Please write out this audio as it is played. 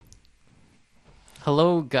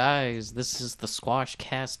Hello, guys. This is the Squash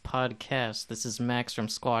Cast podcast. This is Max from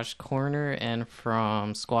Squash Corner and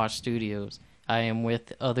from Squash Studios. I am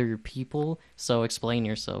with other people, so explain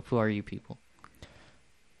yourself. Who are you people?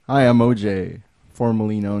 Hi, I'm OJ,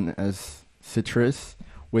 formerly known as Citrus,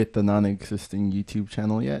 with the non-existing YouTube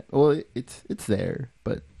channel yet. Well, it's there,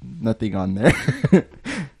 but nothing on there.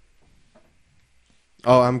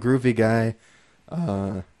 Oh, I'm Groovy Guy.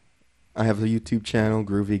 I have a YouTube channel,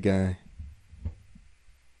 Groovy Guy.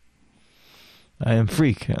 I am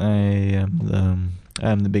Freak. I'm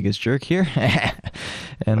the biggest jerk here,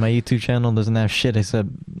 and my YouTube channel doesn't have shit except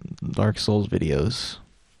Dark Souls videos.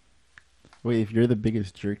 Wait, if you're the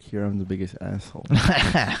biggest jerk here, I'm the biggest asshole.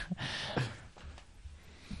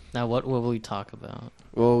 Now, what will we talk about?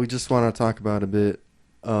 Well, we just want to talk about a bit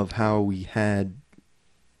of how we had,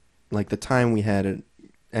 like, the time we had at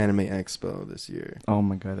Anime Expo this year. Oh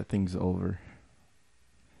my god, that thing's over.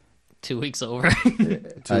 2 weeks over.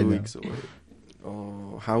 2 weeks away.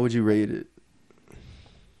 Oh, how would you rate it?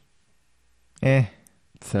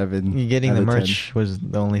 7. You getting out the of 10. merch was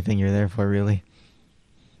the only thing you're there for, really.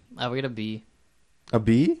 I rate a B. A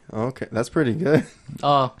B? Okay, that's pretty good.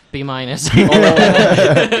 Oh, B minus.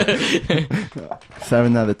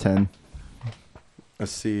 7 out of 10. A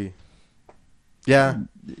C. Yeah,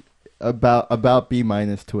 About B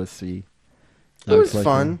minus to a C. it was Like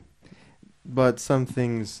fun, but some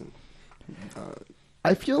things...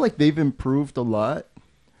 I feel like they've improved a lot.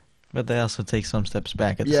 But they also take some steps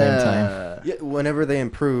back at the same time. Yeah, whenever they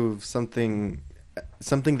improve, something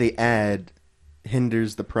they add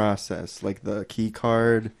hinders the process. Like the key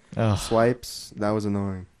card Oh, swipes, that was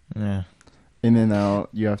annoying. yeah. In and out,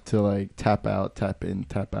 you have to like tap out, tap in,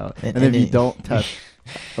 tap out. And- And if and you it- don't tap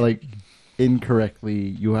like incorrectly,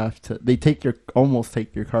 you have to they almost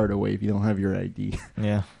take your card away if you don't have your ID.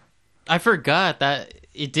 Yeah. I forgot that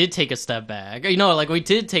it did take a step back. You know, like we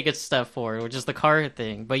did take a step forward, which is the card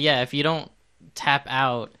thing. But yeah, if you don't tap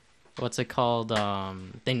out, what's it called?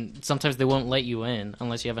 Then sometimes they won't let you in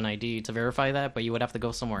unless you have an ID to verify that. But you would have to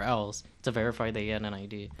go somewhere else to verify that you had an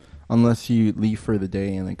ID. Unless you leave for the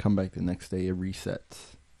day and then come back the next day, it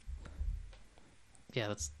resets. Yeah,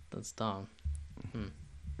 that's dumb.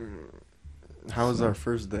 How was our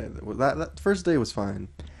first day? That first day was fine.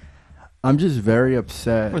 I'm just very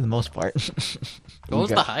upset. For the most part. What was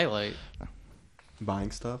the highlight?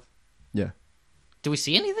 Buying stuff? Yeah. Do we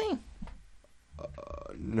see anything?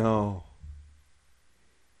 No.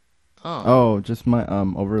 Oh, Oh, just my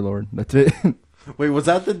Overlord. That's it. Wait, was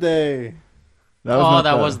that the day? not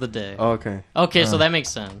that was the day. Oh, okay. Okay, so that makes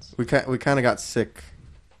sense. We kind of got sick.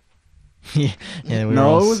 yeah, we were No,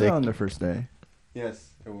 all it was sick. on the first day. Yes,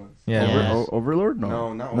 it was. Yeah. Yes. Overlord? No.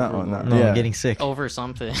 No, not No, Overlord. no. No, Yeah. getting sick. Over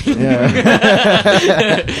something.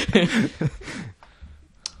 Yeah.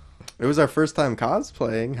 It was our first time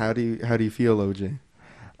cosplaying. How do you feel, OJ?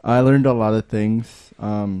 I learned a lot of things.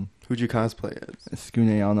 Who'd you cosplay as? Skune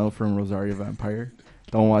Yano from Rosario Vampire.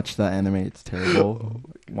 Don't watch that anime, it's terrible.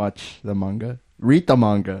 Watch the manga. Read the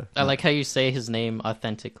manga. I like how you say his name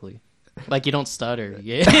authentically. Like you don't stutter.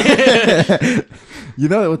 Yeah. You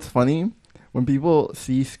know what's funny? When people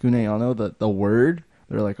see Skune Yano, the word,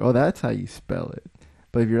 they're like, oh, that's how you spell it.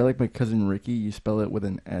 But if you're like my cousin Ricky, you spell it with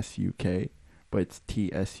an S-U-K, but it's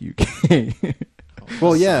T-S-U-K.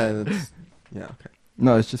 Well, yeah. Yeah, okay.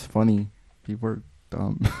 No, it's just funny. People are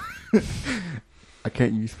dumb. I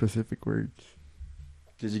can't use specific words.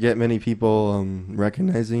 Did you get many people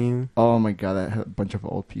recognizing you? Oh my god, I had a bunch of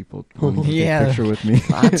old people wanting to get Yeah. a picture with me.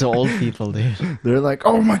 Lots of old people, dude. They're like,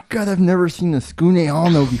 oh my god, I've never seen a Skune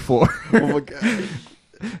Yano before. Oh my god.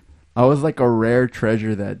 I was like a rare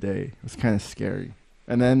treasure that day. It was kind of scary.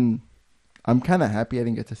 And then I'm kind of happy I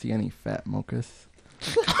didn't get to see any fat mochas.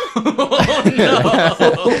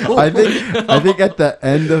 I think at the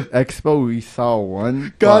end of Expo we saw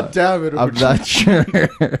one. God but damn it. I'm not sure.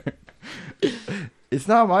 It's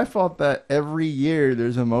not my fault that every year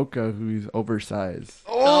there's a mocha who's oversized.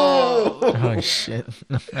 Oh! Oh, shit.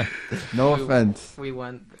 No offense. We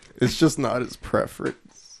went. It's just not his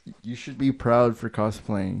preference. You should be proud for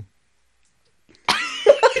cosplaying.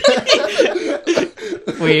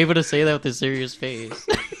 Were you able to say that with a serious face?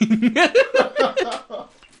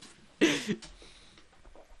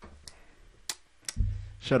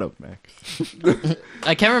 Shut up, Max.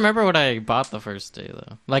 I can't remember what I bought the first day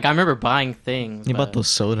though. Like I remember buying things. You but- bought those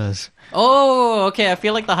sodas. Oh, okay. I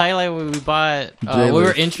feel like the highlight when we bought. We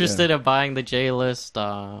were J-List, interested in buying the J-List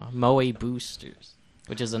Moe boosters,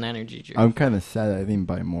 which is an energy drink. I'm kind of sad I didn't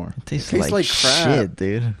buy more. It tastes Tastes like like crap. shit,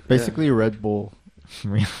 dude. Basically, Red Bull.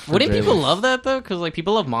 Wouldn't people Bayless. love that though? Because like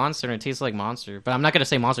people love Monster and it tastes like Monster, but I'm not gonna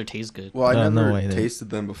say Monster tastes good. Well, I No never way, tasted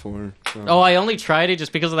them before. So. Oh, I only tried it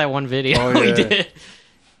just because of that one video Oh, we yeah. did.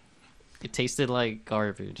 It tasted like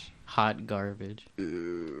garbage, hot garbage,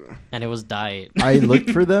 Ew. and it was diet. I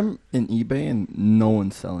looked for them in eBay and no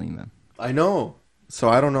one's selling them. I know. So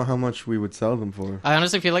I don't know how much we would sell them for. I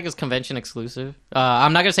honestly feel like it's convention exclusive.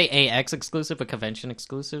 I'm not gonna say AX exclusive, but convention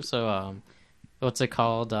exclusive. So, what's it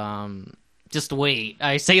called? Just wait.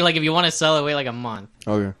 I say like if you want to sell it, wait like a month.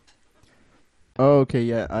 Okay. Oh, okay,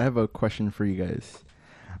 yeah. I have a question for you guys.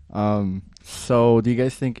 So do you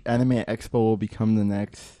guys think Anime Expo will become the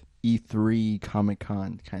next E3 Comic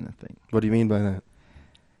Con kind of thing? What do you mean by that?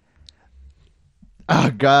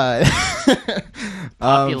 Oh God.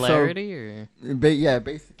 Popularity or Yeah,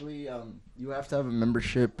 basically, you have to have a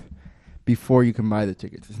membership before you can buy the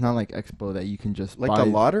tickets. It's not like Expo that you can just Like buy. a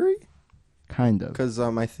lottery? Kind of. Because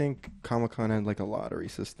I think Comic Con had like a lottery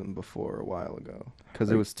system before a while ago.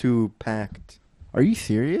 Because it was too packed. Are you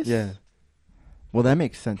serious? Yeah. Well, that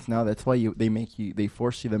makes sense now. That's why they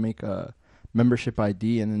force you to make a membership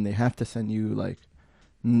ID, and then they have to send you like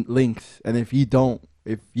links. And if you don't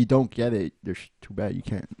get it, there's too bad. You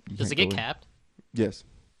can't. does it go get in. capped? Yes.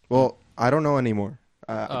 Well, I don't know anymore.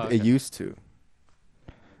 okay. It used to.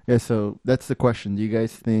 Yeah. So that's the question. Do you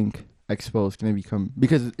guys think Expo is going to become,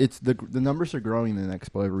 because it's the numbers are growing in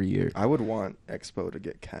Expo every year? I would want Expo to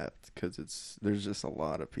get capped because there's just a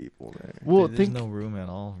lot of people there. Well, There's think. no room at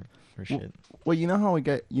all for shit. Well, you know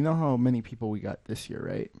how many people we got this year,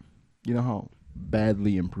 right? You know how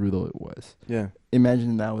badly and brutal it was. Yeah.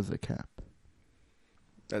 Imagine that was a cap.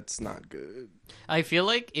 That's not good. I feel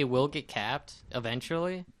like it will get capped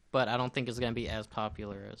eventually, but I don't think it's gonna be as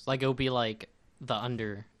popular as like it'll be like the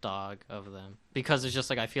underdog of them because it's just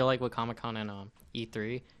like I feel like with Comic Con and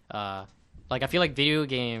E3, like I feel like video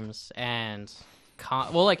games and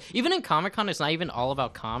well, like even in Comic Con, it's not even all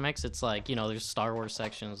about comics. It's like there's Star Wars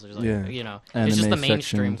sections. There's like Yeah. it's just the Anime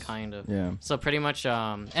mainstream sections. kind of. Yeah. So pretty much,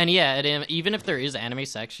 and yeah, even if there is anime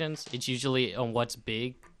sections, it's usually on what's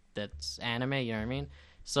big that's anime. You know what I mean?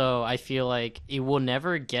 So I feel like it will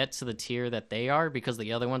never get to the tier that they are because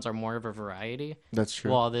the other ones are more of a variety. That's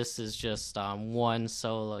true. While this is just one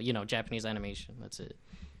solo, Japanese animation. That's it.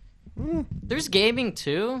 There's gaming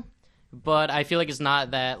too, but I feel like it's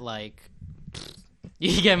not that like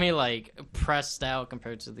you get me like pressed out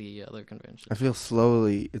compared to the other conventions. I feel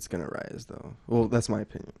slowly it's going to rise, though. Well, that's my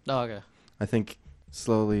opinion. Oh, okay. I think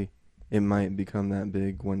slowly it might become that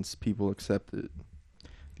big once people accept it.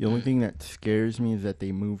 The only thing that scares me is that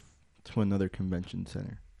they move to another convention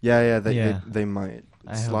center. Yeah, Yeah. they might.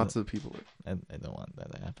 I It's have lots of people. I don't want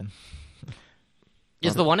that to happen.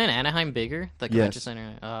 Is the one in Anaheim bigger? The convention Yes.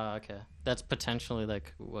 center? Oh, okay. That's potentially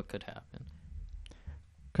like what could happen.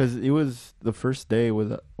 Because it was the first day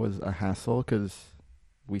was a hassle because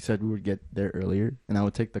we said we would get there earlier and I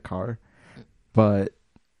would take the car, but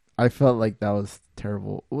I felt like that was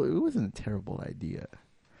terrible. Well, it wasn't a terrible idea.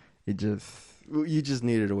 It just You just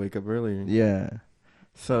needed to wake up earlier. yeah.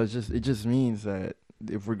 So it just means that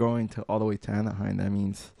if we're going all the way to Anaheim, that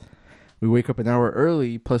means we wake up an hour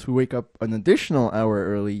early. Plus we wake up an additional hour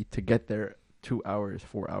early to get there 4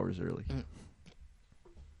 hours early.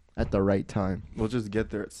 At the right time. We'll just get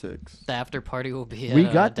there at 6. The after party will be at We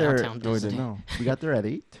got there. downtown No, we Disney. didn't know. We got there at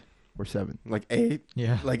 8 or 7. Like 8?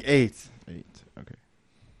 Yeah. Like 8. 8. Okay.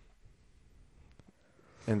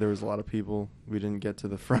 And there was a lot of people. We didn't get to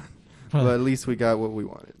the front. Well, But at least we got what we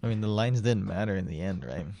wanted. I mean, the lines didn't matter in the end,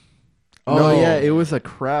 right? Oh No. yeah, it was a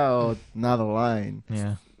crowd, not a line.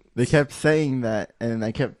 Yeah. They kept saying that, and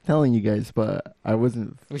I kept telling you guys, but I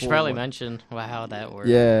wasn't. We should full probably on. mention how that works.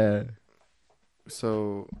 Yeah.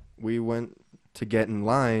 So we went to get in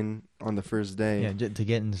line on the first day. Yeah, to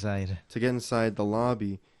get inside. To get inside the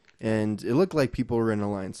lobby. And it looked like people were in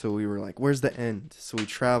a line. So we were like, where's the end? So we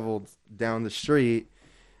traveled down the street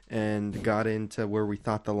and got into where we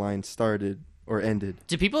thought the line started or ended.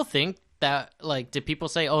 Do people think that, like, did people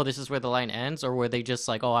say, oh, this is where the line ends? Or were they just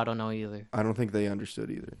like, oh, I don't know either? I don't think they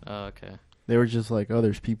understood either. Oh, okay. They were just like, oh,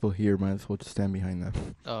 there's people here. Might as well just stand behind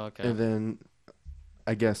them. Oh, okay. And then,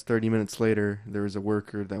 I guess 30 minutes later, there was a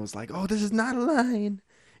worker that was like, oh, this is not a line.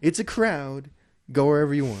 It's a crowd. Go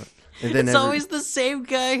wherever you want. And then It's always the same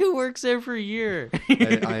guy who works every year.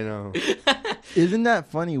 I know. Isn't that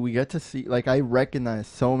funny? We get to see, like, I recognize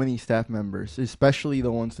so many staff members, especially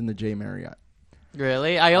the ones in the J Marriott.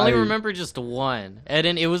 Really? I only I- remember just one. And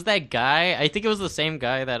then it was that guy. I think it was the same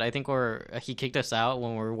guy that I think he kicked us out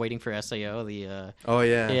when we were waiting for SAO. Oh,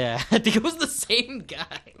 yeah. Yeah, I think it was the same guy.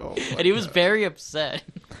 Oh, And he was very upset.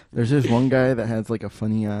 There's this one guy that has like a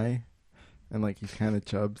funny eye, and like he's kind of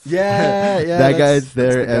chubs. Yeah, yeah. that guy's that's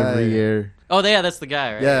there the guy. every year. Oh, yeah, that's the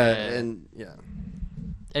guy, right? Yeah, and yeah.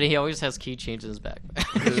 And he always has keychains in his back.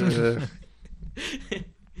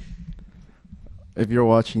 If you're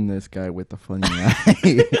watching this guy with the funny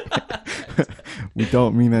eye, we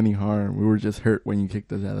don't mean any harm. We were just hurt when you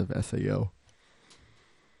kicked us out of SAO.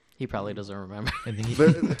 He probably doesn't remember. I think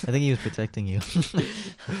he was protecting you.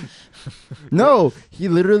 No, he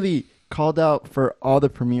literally called out for all the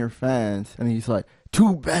Premiere fans, and he's like,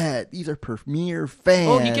 "Too bad, these are Premiere fans."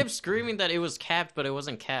 Oh, he kept screaming that it was capped, but it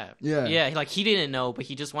wasn't capped. Yeah. Yeah, like he didn't know, but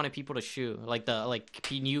he just wanted people to shoot.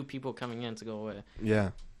 He knew people coming in to go away. Yeah.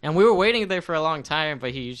 And we were waiting there for a long time,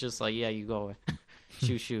 but he was just like, "Yeah, you go away."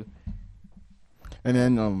 shoot. And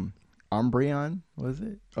then Umbreon, was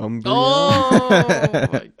it? Umbreon. Oh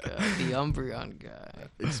my god, the Umbreon guy.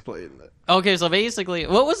 Explain that. Okay, so basically,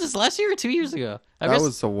 what was this, last year or 2 years ago? That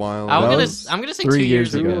was a while. I'm That gonna was I'm gonna say 3 2 years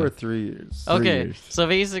years Two ago. ago. or 3 years. Okay, years. so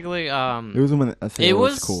basically, It was when SAO it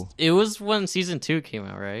was was cool. It was when season 2 came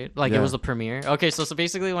out, right? Like it Yeah. was the premiere. Okay, so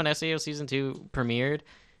basically when SAO season 2 premiered,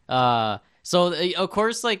 of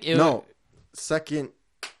course like it No, second.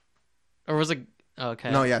 or was it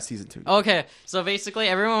okay? No, yeah, season 2. Okay, so basically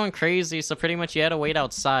everyone went crazy. So pretty much you had to wait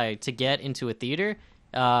outside to get into a theater,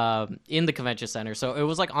 in the convention center. So it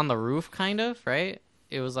was like on the roof, kind of, right?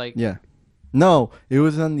 It was like Yeah. No, it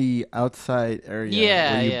was on the outside area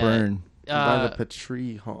Yeah, where you yeah. burn. By the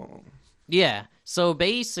Petrie Hall. Yeah. So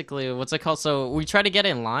basically, what's it called? So we tried to get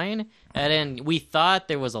in line, and then we thought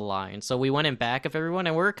there was a line. So we went in back of everyone,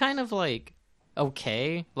 and we're kind of like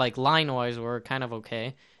okay, like line wise, we're kind of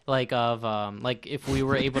okay. Like like if we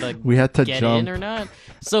were able to We had to get jump. in or not.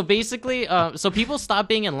 So basically, so people stopped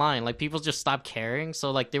being in line. Like people just stopped caring.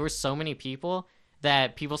 So like there were so many people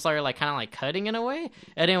that people started like kind of like cutting in a way.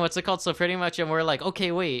 And then what's it called? So pretty much, and we're like,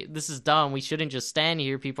 okay, wait, this is dumb. We shouldn't just stand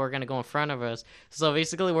here. People are gonna go in front of us. So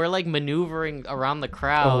basically, we're like maneuvering around the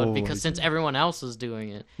crowd Oh, because since everyone else was doing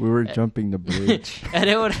it, We were jumping the bridge. and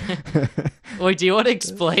it would. Wait, do you want to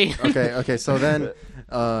explain? Okay. So then,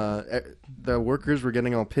 the workers were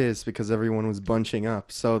getting all pissed because everyone was bunching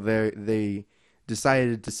up. So they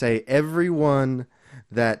decided to say everyone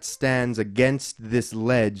that stands against this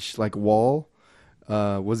ledge, like wall,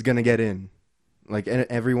 was gonna get in. Like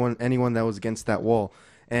anyone that was against that wall.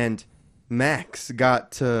 And Max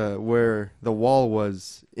got to where the wall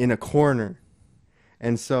was in a corner,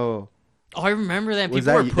 and so. Oh, I remember that. Was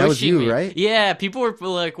People were that- pushing that was you, me. right? Yeah, people were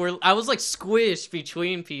like, I was like squished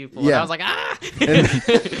between people. And Yeah. I was like, ah.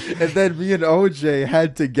 And then me and OJ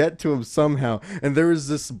had to get to him somehow. And there was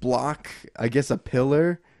this block, I guess a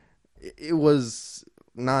pillar. It was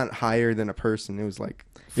not higher than a person. It was like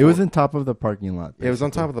It was on top of the parking lot. it was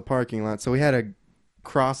on basically. top of the parking lot. So we had to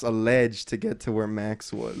cross a ledge to get to where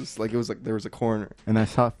Max was. Like it was like there was a corner. And I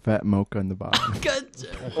saw Fat Mocha in the bottom. God.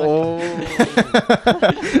 Oh.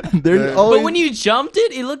 There's But always But when you jumped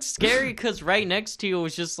it, it looked scary because right next to you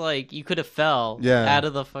was just like you could have fell Yeah. out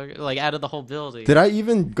of the whole building. Did I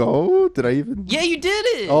even go? Did I even? Yeah, you did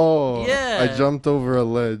it. Oh. yeah. I jumped over a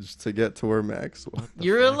ledge to get to where Max was.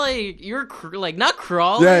 You're like like not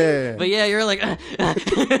crawling. Yeah. But yeah, you're like.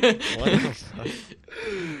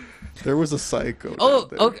 There was a psycho. Oh,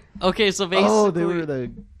 down there. okay. So basically, Oh, they were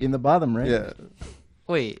in the bottom, right? Yeah.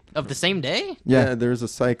 wait of the same day. Yeah, there was a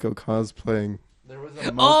psycho cosplaying There was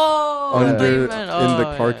a Oh, I thought under you in meant- the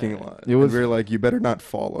oh, parking yeah. lot. It was- And we were like, you better not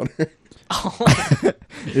fall on her. Oh.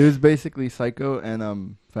 It was basically Psycho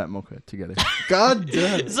and Fat Mocha together. God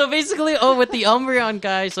damn. So basically, with the Umbreon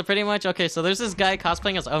guy, so pretty much, okay, so there's this guy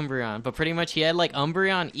cosplaying as Umbreon, but pretty much he had like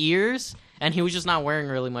Umbreon ears, and he was just not wearing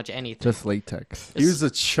really much anything. Just latex. He was a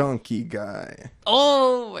chunky guy.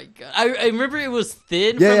 Oh my god! I remember it was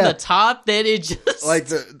thin Yeah, from yeah. the top. Then it just Like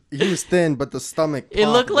he was thin, but the stomach. it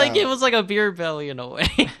looked popped like out. it was like a beer belly in a way.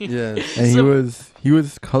 Yeah. And So- he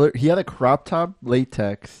was colored. He had a crop top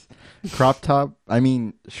latex,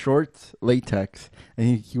 shorts latex,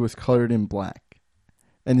 and he was colored in black.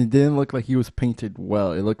 And it didn't look like he was painted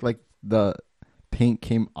well. It looked like the paint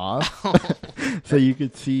came off, so you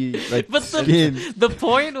could see like But skin. the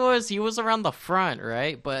point was he was around the front,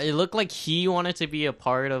 right? But it looked like he wanted to be a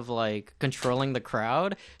part of like controlling the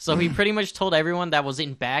crowd. So he pretty much told everyone that was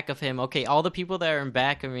in back of him, okay, all the people that are in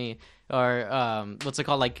back of me are what's it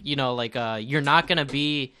called? Like, you're not gonna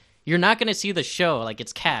see the show, like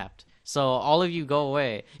it's capped. So all of you go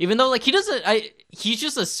away. Even though like he's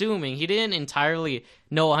just assuming, he didn't entirely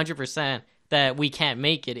know 100% that we can't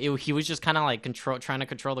make it. He was just kind of like trying to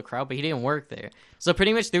control the crowd, but he didn't work there. So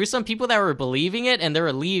pretty much there were some people that were believing it and they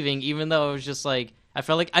were leaving, even though it was just like, I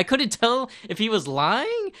felt like I couldn't tell if he was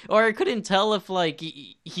lying or I couldn't tell if like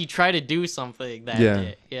he tried to do something that Yeah.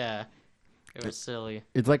 day. Yeah. It was silly.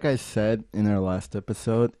 It's like I said in our last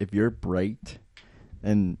episode. If you're bright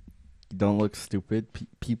and don't look stupid,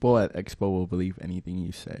 people at Expo will believe anything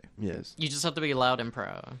you say. Yes. You just have to be loud and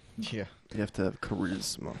proud. Yeah. You have to have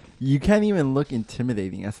charisma. You can't even look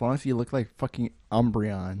intimidating as long as you look like fucking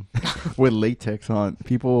Umbreon with latex on.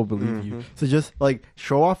 People will believe you. So just like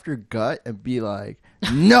show off your gut and be like,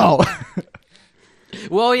 no.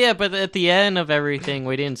 Well, yeah, but at the end of everything,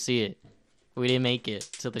 we didn't see it. We didn't make it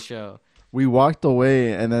to the show. We walked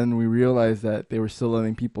away and then we realized that they were still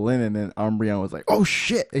letting people in, and then Umbreon was like, oh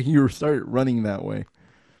shit, and he started running that way.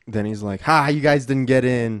 Then he's like, "Ha! You guys didn't get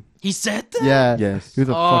in." He said that? Yeah. Yes. He was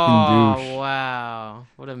a Oh, fucking douche. wow.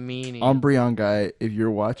 What a meanie. Umbreon guy, if you're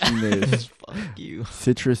watching this, Fuck you.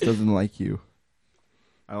 Citrus doesn't like you.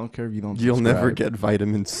 I don't care if you don't You'll never subscribe get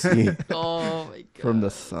vitamin C. Oh, my God. from the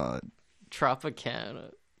sun.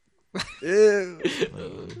 Tropicana. Ew.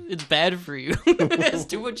 It's bad for you. It has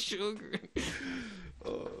too much sugar.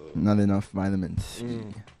 Not enough vitamin C.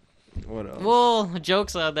 Mm. What else? Well,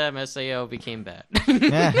 jokes on them, SAO became bad.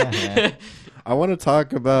 I want to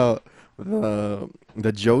talk about the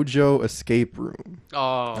JoJo escape room.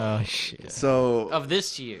 Oh, Oh shit. So of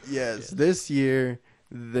this year. yes, this year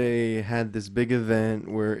they had this big event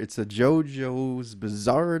where it's a JoJo's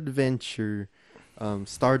Bizarre Adventure,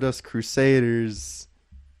 Stardust Crusaders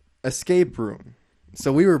escape room.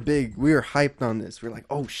 So we were hyped on this. We were like,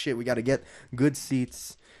 oh shit, we got to get good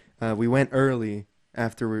seats. We went early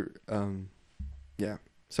after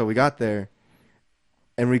so we got there,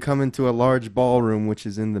 and we come into a large ballroom which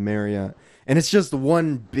is in the Marriott, and it's just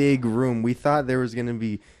one big room. We thought there was gonna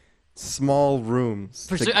be small rooms.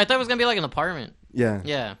 I thought it was gonna be like an apartment. Yeah.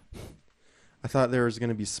 Yeah. I thought there was going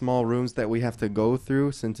to be small rooms that we have to go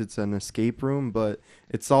through since it's an escape room, but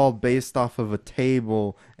it's all based off of a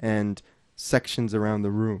table and sections around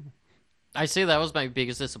the room. I say that was my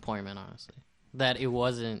biggest disappointment, honestly. That it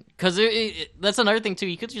wasn't, because that's another thing too.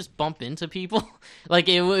 You could just bump into people. Like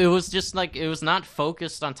it was just like it was not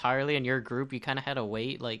focused entirely on your group. You kind of had to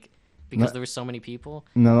wait, like because there were so many people.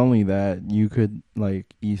 Not only that, you could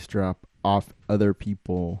like eavesdrop off other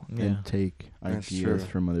people Yeah. and take That's ideas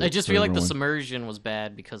true. from other. I just feel like the everyone. submersion was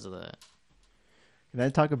bad because of that. Can I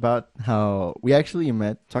talk about how we actually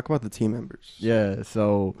met? Talk about the team members. Yeah,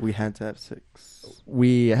 so We had to have 6.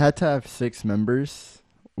 we had to have 6 members.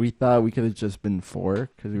 We thought we could have just been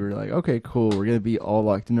 4 because we were like, okay, cool, we're gonna be all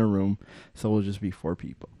locked in a room, so we'll just be 4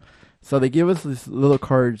 people. So they give us these little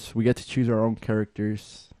cards. We get to choose our own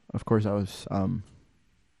characters. Of course, I was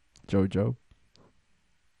JoJo.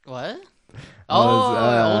 What? I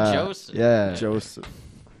was, Old Joseph. Yeah, Joseph.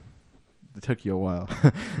 It took you a while.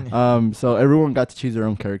 So everyone got to choose their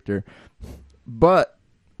own character, but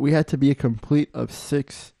we had to be a complete of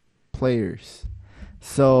 6 players.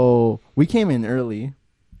 So we came in early,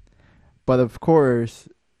 but of course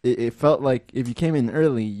it felt like if you came in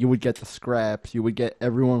early, you would get the scraps. You would get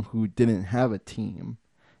everyone who didn't have a team,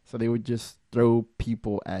 so they would just throw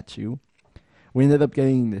people at you. We ended up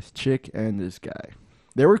getting this chick and this guy.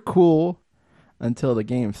 They were cool until the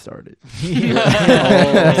game started.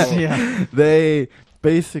 Yeah. They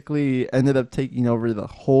basically ended up taking over the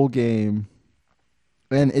whole game,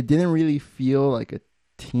 and it didn't really feel like a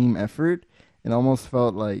team effort. It almost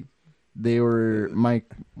felt like they were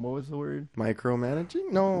what was the word?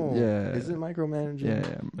 Micromanaging? No. Yeah. Is it micromanaging?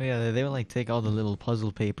 Yeah. Yeah, they would like take all the little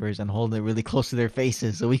puzzle papers and hold it really close to their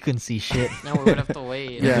faces so we couldn't see shit. Now we would have to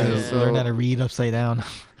wait. Yeah, So learn how to read upside down.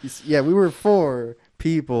 Yeah, we were 4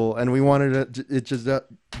 people, and we wanted it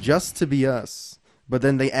just to be us. But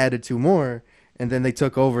then they added 2 more, and then they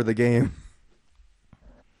took over the game.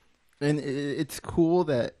 And it's cool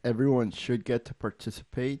that everyone should get to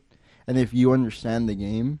participate, and if you understand the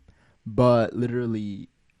game, but literally,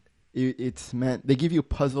 it's meant they give you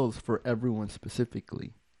puzzles for everyone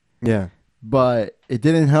specifically. Yeah. But it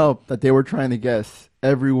didn't help that they were trying to guess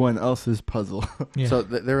everyone else's puzzle. Yeah. So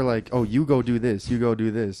they were like, "Oh, you go do this. You go do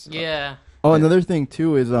this." Yeah. Oh, another thing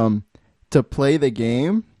too is to play the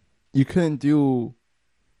game, you couldn't do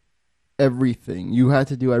everything. You had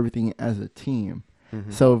to do everything as a team.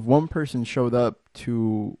 Mhm. So if one person showed up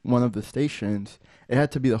to one of the stations, it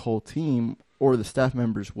had to be the whole team, or the staff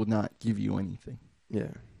members would not give you anything.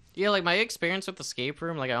 Yeah. Yeah, like my experience with escape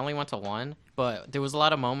room, like I only went to one, but there was a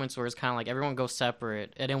lot of moments where it's kind of like everyone go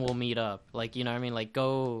separate and then we'll meet up. Like, you know what I mean? Like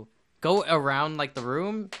go around like the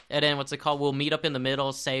room and then what's it called? We'll meet up in the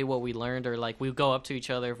middle, say what we learned, or like we'll go up to each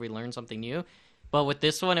other if we learn something new. But with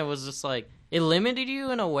this one, it was just like it limited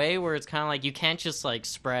you in a way where it's kind of like you can't just like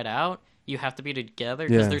spread out. You have to be together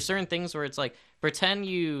because Yeah. there's certain things where it's like pretend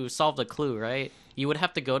you solved a clue, right? You would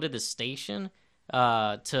have to go to the station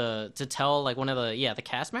to tell like one of the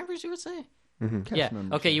cast members, you would say, Cast Yeah.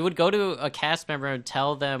 membership. Okay, you would go to a cast member and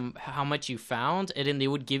tell them how much you found, and then they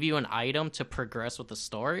would give you an item to progress with the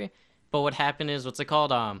story. But what happened is, what's it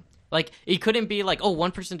called? Like it couldn't be like, oh,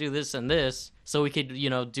 one person do this and this, so we could,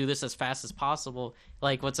 do this as fast as possible.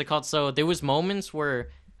 Like what's it called? So there was moments where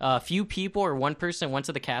a few people or one person went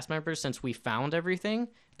to the cast member since we found everything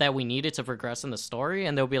that we needed to progress in the story,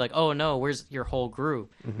 and they'll be like, oh no, where's your whole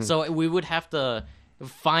group? So we would have to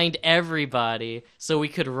find everybody so we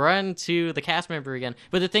could run to the cast member again.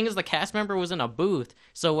 But the thing is, the cast member was in a booth.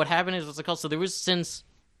 So what happened is, what's it called? So since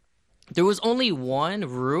there was only one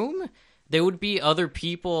room, there would be other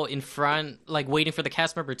people in front, like waiting for the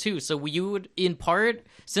cast member too. So you would, in part,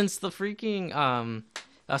 since the freaking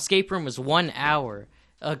escape room was 1 hour,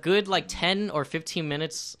 a good like 10 or 15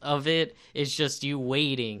 minutes of it is just you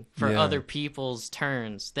waiting for Yeah. other people's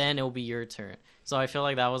turns. Then it'll be your turn. So I feel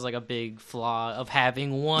like that was like a big flaw of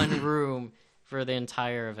having one room for the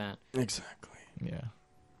entire event. Exactly. Yeah.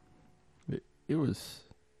 It was.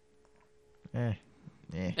 Eh.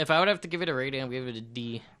 If I would have to give it a rating, I'd give it a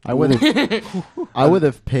D. I would have. I would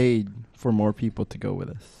have paid for more people to go with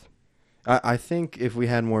us. I think if we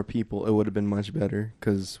had more people, it would have been much better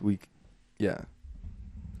because yeah.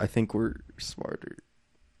 I think we're smarter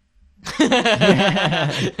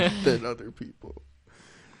than other people.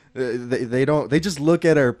 They don't. They just look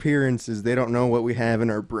at our appearances. They don't know what we have in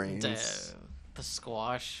our brains. The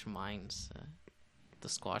squash mindset, the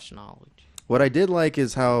squash knowledge. What I did like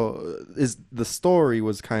is the story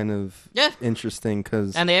was kind of Yeah. interesting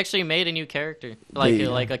because And they actually made a new character, like They-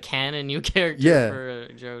 like a canon new character Yeah. for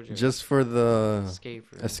JoJo. just for the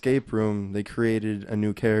escape room. escape room, they created a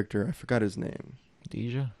new character. I forgot his name.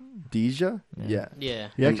 Deja? Deja? Yeah. Yeah. Yeah.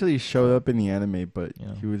 He actually showed up in the anime, but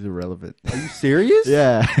Yeah. he was irrelevant. Are you serious?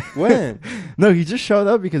 Yeah. When? No, he just showed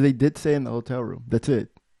up because they did say in the hotel room. That's it.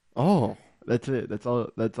 Oh. That's it. That's all.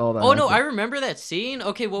 That's all that. Oh no, I happened. remember that scene.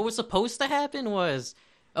 Okay, what was supposed to happen was,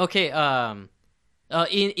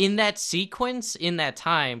 in that sequence, in that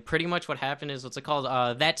time, pretty much what happened is, what's it called?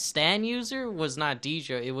 That Stan user was not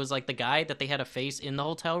Deja. It was like the guy that they had a face in the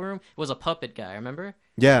hotel room was a puppet guy. Remember?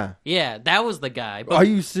 Yeah. Yeah, that was the guy. But Are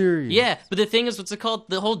you serious? yeah, but the thing is, what's it called?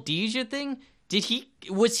 The whole Deja thing.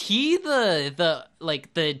 Was he the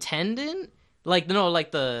attendant? Like no,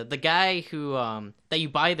 like the guy who that you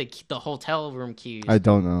buy the hotel room keys. I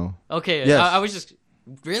don't know. Okay, Yes. I was just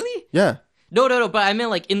really Yeah. no, but I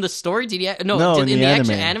meant like in the story. Did he? No, in in the the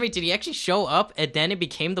actual anime. anime, did he actually show up and then it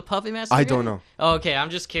became the puppet master? I guy? don't know. Oh, okay,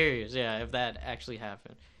 I'm just curious. Yeah, if that actually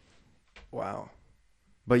happened. Wow.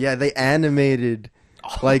 But yeah, they animated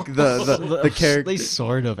like the character. They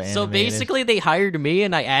sort of animated. So basically, they hired me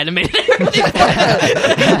and I animated everything.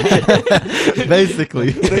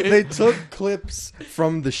 Basically. they took clips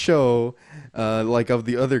from the show, like of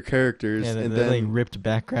the other characters, Yeah, and they like then ripped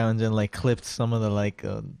backgrounds and like clipped some of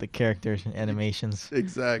the the characters and animations.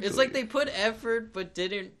 exactly. It's like they put effort but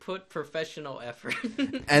didn't put professional effort.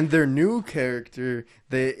 and their new character,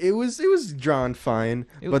 it was drawn fine,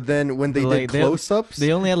 but then when they Like, did close-ups,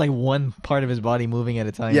 They only had like one part of his body moving at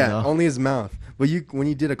a time. yeah, though. only his mouth. But when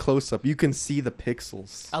you did a close-up, you can see the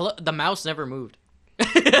pixels. The mouse never moved.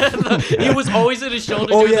 He was always at his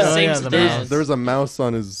shoulder Oh, doing yeah. the Oh, same yeah, the stance. mouse. There was a mouse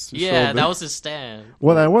on his Yeah, shoulder. that was his stand.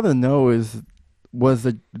 What I want to know is,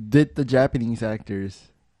 did the Japanese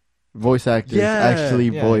voice actors, Yeah. actually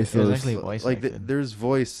Yeah, voice it was those? actually voice like acted. there's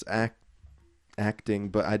voice acting,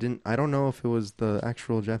 but I don't know if it was the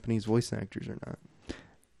actual Japanese voice actors or not.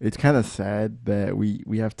 It's kind of sad that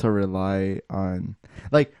we have to rely on,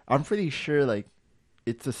 like, I'm pretty sure like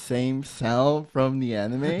it's the same sound from the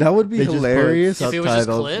anime. That would be They just put hilarious. If it was just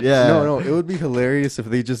subtitles. clips? Yeah. No, it would be hilarious if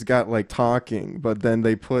they just got like talking, but then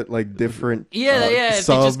they put like different Yeah, if they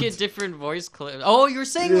subs. just get different voice clips. Oh, you're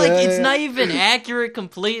saying like it's Yeah. not even accurate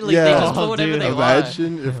completely. Yeah. They just Oh, put whatever dude, they want.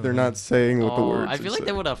 Imagine if they're not saying what the words I feel are like they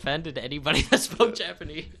saying. would have offended anybody that spoke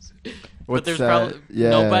Japanese. But What's there's that? probably Yeah.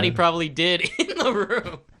 nobody probably did in the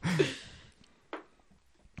room.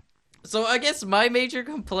 So I guess my major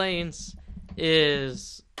complaints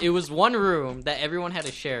is it was one room that everyone had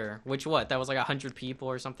to share. Which that was like 100 people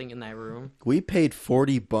or something in that room. We paid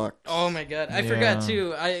 $40. Oh my god, I Yeah. forgot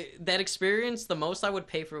too. That experience, the most I would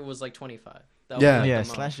pay for it was like 25. That was, Yeah. like, Yeah, the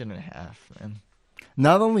most. slash it in half, man.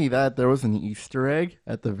 Not only that, there was an Easter egg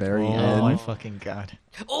at the very Oh end. my fucking god!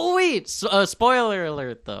 Oh wait, spoiler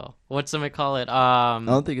alert though. What's gonna call it? I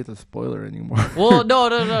don't think it's a spoiler anymore. Well, no.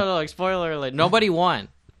 Like, spoiler alert. Nobody won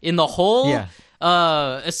in the whole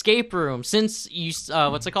Yeah. escape room. Since you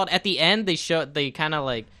what's it called? At the end, they kind of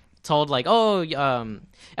like told like, oh,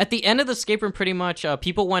 at the end of the escape room, pretty much,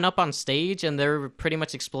 people went up on stage and they're pretty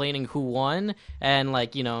much explaining who won and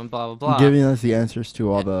like, you know, and blah blah blah, Giving us the answers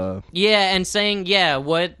to all the. yeah, and saying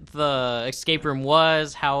what the escape room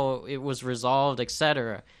was, how it was resolved,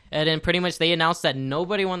 etc. And then pretty much they announced that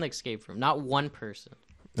nobody won the escape room, not one person.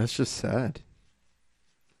 That's just sad.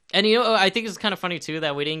 And you know, I think it's kind of funny too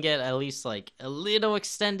that we didn't get at least like a little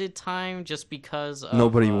extended time just because of,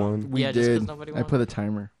 Nobody won. We yeah, just 'cause did. nobody I won. for a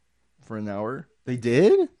timer for an hour. They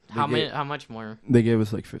did? How they many? get- How much more? They gave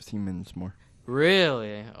us like 15 minutes more.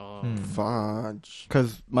 Really? Oh, Hmm. Fudge.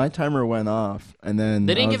 Because my timer went off, and then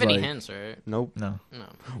they I didn't was give any like- hints, right? Nope. No. No.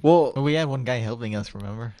 Well, Well, we had one guy helping us,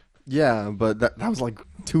 remember? yeah, but that was like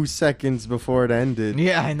 2 seconds before it ended.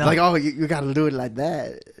 Yeah, I know. Like, oh, you got to do it like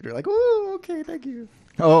that. They're like, oh, okay, thank you.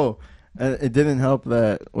 Oh, and it didn't help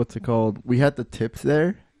that what's it called? We had the tips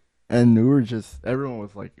there, and we were just everyone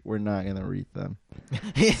was like, "We're not gonna read them."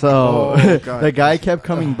 So Oh, God. the guy kept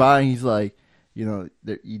coming by, and he's like, "You know,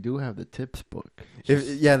 you do have the tips book."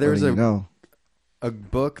 Yeah, there was letting you know. a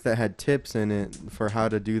book that had tips in it for how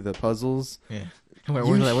to do the puzzles. Yeah.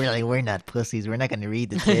 We're not pussies. We're not going to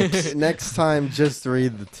read the tips. Next time, just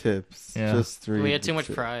read the tips. Yeah. Just read. We had the too much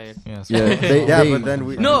tips. pride. Yeah. Yeah, Yeah, they- but then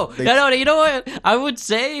we No, they- no, you know what? I would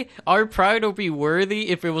say our pride would be worthy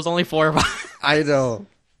if it was only 4 of us. I know.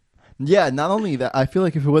 Yeah. Not only that, I feel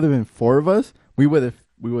like if it would have been 4 of us, we would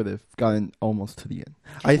have gotten almost to the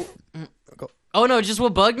end. Oh no, just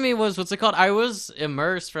what bugged me was what's it called? I was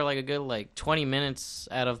immersed for like a good like 20 minutes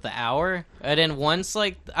out of the hour, and then once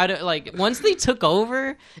once they took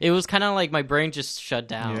over, it was kind of like my brain just shut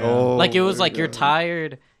down. Yeah. Oh, Like it was my like you're God.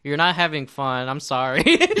 tired, you're not having fun. I'm sorry,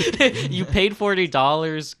 you paid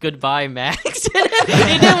 $40. Goodbye, Max.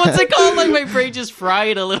 And then what's it called? Like my brain just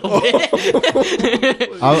fried a little bit.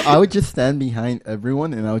 I would just stand behind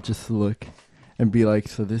everyone, and I would just look. And be like,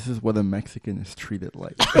 so this is what a Mexican is treated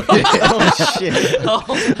like. Oh, shit. Oh,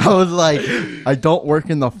 I was like, I don't work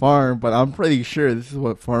in the farm, but I'm pretty sure this is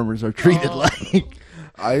what farmers are treated Oh. like.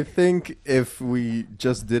 I think if we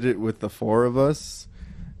just did it with the 4 of us,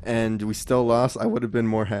 and we still lost, I would have been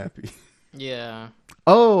more happy. yeah.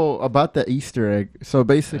 Oh, about the Easter egg. So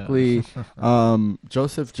basically,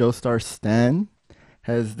 Joseph Joestar Stan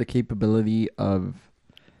has the capability of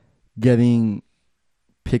getting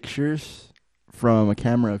pictures from a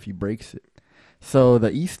camera if he breaks it. So the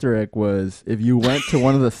Easter egg was if you went to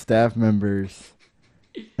one of the staff members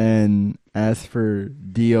and asked for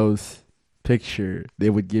Dio's picture, they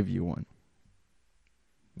would give you one.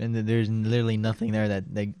 And there's literally nothing there that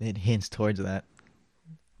it hints towards that.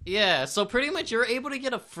 Yeah, so pretty much you're able to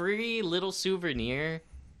get a free little souvenir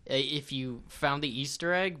if you found the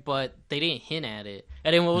Easter egg, but they didn't hint at it.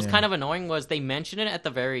 And then what was Yeah. kind of annoying was they mentioned it at the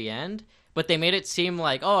very end, but they made it seem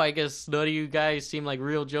like, oh, I guess none of you guys seem like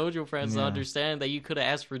real JoJo fans to Yeah. understand that you could have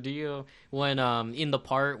asked for Dio when in the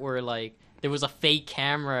part where like there was a fake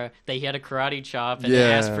camera that he had a karate chop and they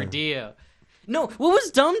Yeah. asked for Dio. No, what was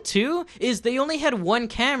dumb too is they only had one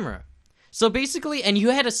camera. So basically, and you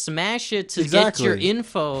had to smash it to get your Exactly.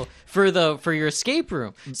 info for your escape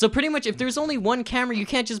room. So pretty much, if there's only one camera, you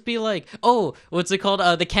can't just be like, "Oh, what's it called?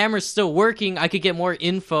 The camera's still working. I could get more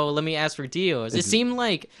info. Let me ask for Dios." It seemed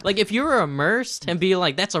like if you were immersed and be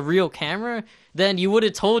like, "That's a real camera," then you would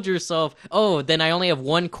have told yourself, "Oh, then I only have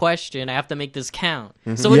one question. I have to make this count."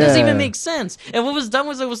 So it doesn't Yeah. even make sense. And what was dumb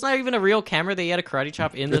was it was not even a real camera. They had a karate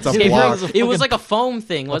chop in the It's a escape block. room. It was like a foam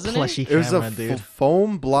thing, wasn't a it? plushy It was camera, a dude.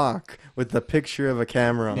 foam block with the picture of a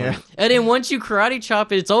camera on Yeah. it. And then once you karate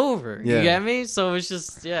chop, it's over. Yeah. You get me? So it's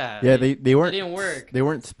just Yeah, it they weren't didn't work. They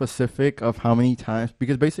weren't specific of how many times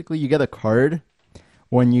because basically you get a card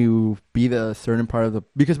when you beat a certain part of the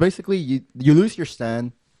because basically you lose your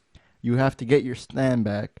stand, you have to get your stand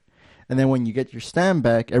back, and then when you get your stand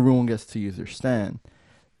back, everyone gets to use their stand.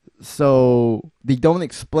 So they don't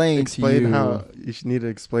explain to Explain you. how you should need to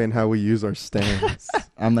explain how we use our stands.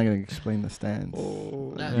 I'm not gonna explain the stands.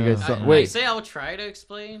 Oh, You guys saw- I wait. say I'll try to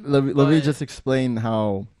explain. Let me but- just explain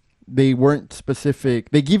how they weren't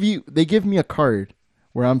specific. They give me a card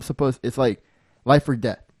where I'm supposed. It's like life or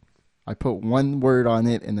death. I put one word on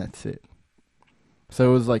it and that's it. So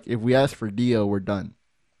it was like if we ask for Dio, we're done.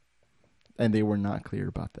 And they were not clear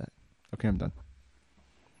about that. Okay, I'm done.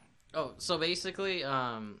 Oh, so basically,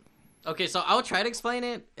 okay, so I'll try to explain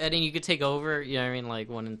it, and then you could take over. You know what I mean? Like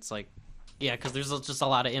when it's like, yeah, because there's just a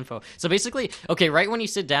lot of info. So basically, okay, right when you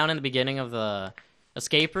sit down in the beginning of the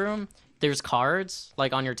escape room, there's cards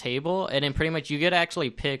like on your table, and then pretty much you get to actually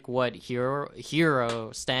pick what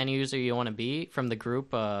hero stand user you want to be from the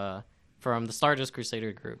group, from the Stardust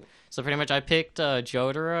Crusader group. So pretty much I picked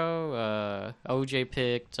Jotaro, OJ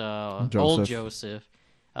picked old Joseph.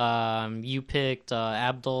 You picked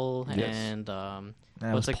Abdul Yes. and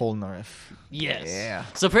That what's was it- Polnareff. yes. Yeah.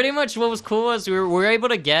 So pretty much what was cool was we were able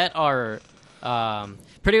to get our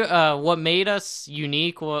what made us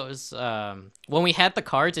unique was when we had the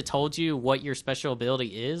cards, it told you what your special ability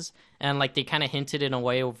is, and like they kind of hinted in a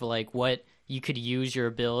way of like what you could use your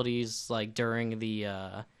abilities like during the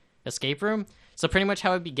escape room. So pretty much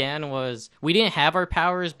how it began was we didn't have our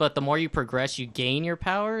powers, but the more you progress, you gain your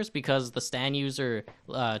powers because the stand user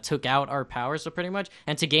took out our powers. So pretty much,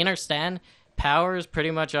 and to gain our stand powers,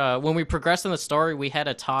 pretty much when we progressed in the story, we had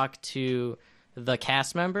to talk to the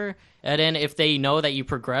cast member, and then if they know that you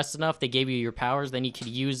progressed enough, they gave you your powers, then you could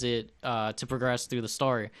use it to progress through the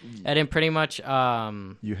story. And then pretty much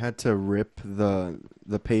You had to rip the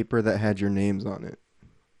paper that had your names on it.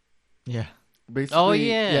 Yeah. Basically, Oh,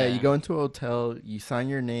 yeah. yeah. You go into a hotel, you sign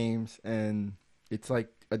your names, and it's like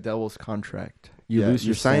a devil's contract. You Yeah, lose you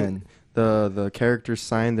your sign- stand. The characters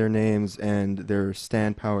signed their names and their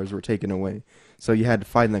stand powers were taken away. So you had to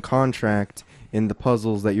find the contract in the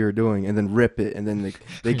puzzles that you were doing and then rip it, and then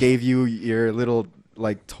they gave you your little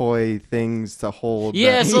like toy things to hold.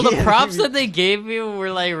 yeah, that- so the Yeah. props that they gave you were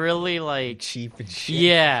like really like Cheap and shit.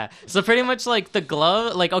 yeah. So pretty much like the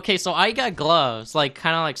glove, like okay, so I got gloves, like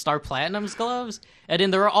kind of like Star Platinum's gloves, and then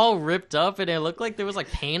they were all ripped up, and it looked like there was like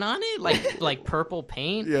paint on it, like purple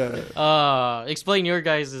paint. Yeah. Explain your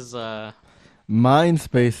guys's. Mine's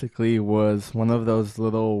basically was one of those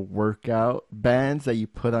little workout bands that you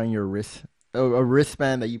put on your wrist, a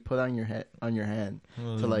wristband that you put on your hand.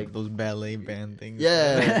 To, like- those ballet band things.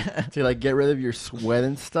 Yeah, to like get rid of your sweat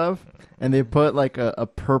and stuff. And they put like a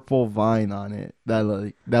purple vine on it that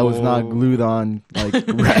was not Whoa. glued on like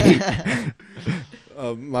right.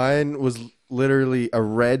 Mine was literally a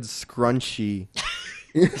red scrunchie,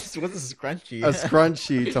 What's a scrunchie? a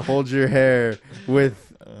scrunchie to hold your hair with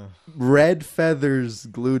red feathers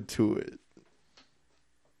glued to it.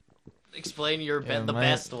 Explain your Yeah, the mine-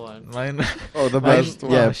 best one. Mine. Oh, the Mine- best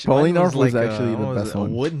one. yeah, mine Polynarf was like, actually the what was best it, one.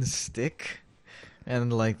 A wooden stick,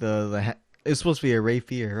 and like it's supposed to be a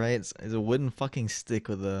rapier, right? It's a wooden fucking stick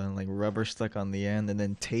with a like rubber stuck on the end, and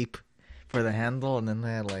then tape for the handle, and then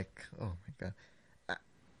they had like, oh my god,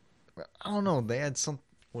 I don't know, they had some.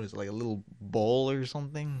 What is it, like a little bowl or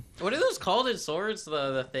something? What are those called in swords?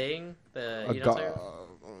 The thing. A You know ga- what I'm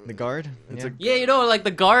saying? The guard. It's yeah. a- Yeah, you know, like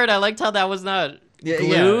the guard. I liked how that was not Yeah,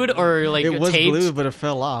 glued or like it was taped. glued, but it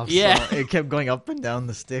fell off. Yeah. So it kept going up and down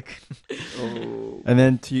the stick. Oh. And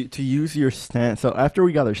then to use your stand, so after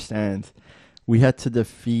we got our stands, we had to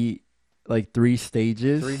defeat like 3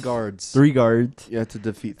 stages, 3 guards. 3 guards, You had to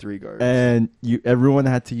defeat 3 guards and everyone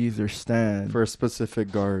had to use their stand. for a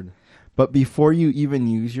specific guard. But before you even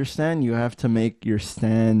use your stand, you have to make your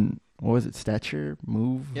stand. What was it? Stature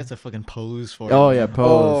move. You have to fucking pose for Oh it. yeah,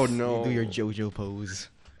 pose. Oh no! You do your JoJo pose.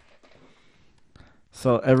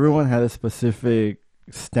 So everyone had a specific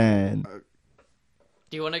stand.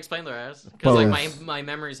 Do you want to explain the rest? Because like Pose. my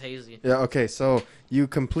memory's hazy. Yeah. Okay. So you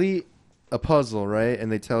complete a puzzle, right?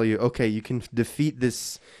 And they tell you, okay, you can defeat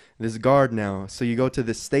this guard now. So you go to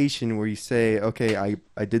this station where you say, okay, I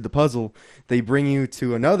did the puzzle. They bring you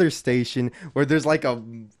to another station where there's like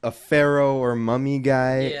a pharaoh or mummy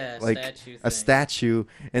guy, Yeah, like statue a thing. statue,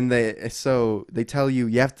 and they tell you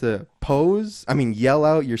have to pose. I mean, yell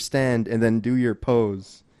out your stand and then do your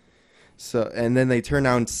pose. So and then they turn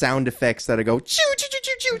on sound effects that go choo choo choo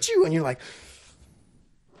choo choo choo, and you're like,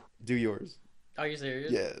 do yours. Are you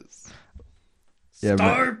serious? Yes. Yeah,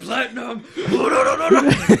 Star Platinum. Yeah.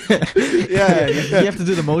 You have to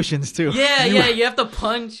do the motions too. Yeah, yeah. You have to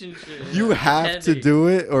punch and shit. You have to Heavy. do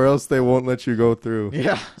it, or else they won't let you go through.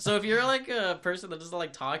 Yeah. So if you're like a person that doesn't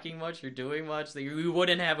like talking much or doing much, then you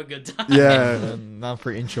wouldn't have a good time. Yeah. Not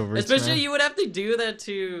for introverts. Especially man. you would have to do that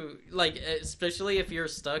to like, especially if you're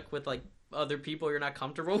stuck with like other people you're not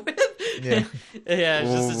comfortable with. Yeah. Yeah. It's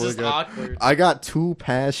Oh just, my it's God. awkward. I got too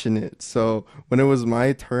passionate, so when it was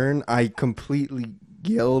my turn, I completely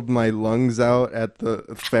yelled my lungs out at the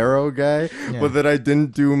pharaoh guy, Yeah. but then I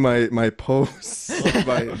didn't do my pose.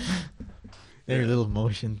 my, Their little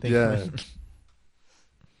motion thing. Yeah.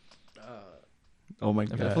 Oh my I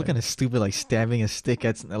feel god. kind of stupid, like stabbing a stick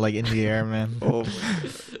at like in the air, man. oh,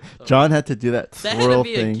 John had to do that That had swirl to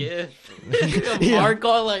be thing. a gift. Yeah. Mark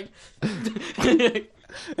all like.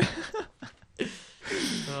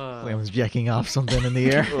 Like I was jacking off something in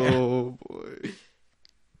the air. oh boy.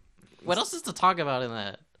 What else is to talk about in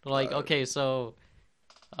that? Like, okay, so,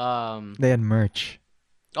 They had merch.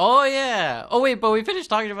 oh yeah. Oh wait, but we finished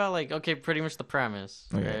talking about like, okay, pretty much the premise,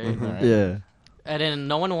 right? Mhm. Yeah. And then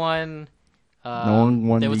no one won. No one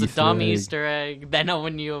won There was a Easter dumb egg. Easter egg that no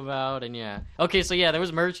one knew about, and yeah. Okay, so yeah, there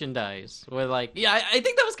was merchandise. With like, yeah, I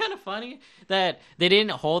think that was kind of funny that they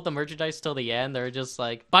didn't hold the merchandise till the end. They were just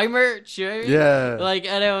like, buy merch, right? Yeah. Like,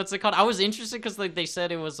 I know what's it called. I was interested because like they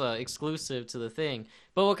said it was exclusive to the thing.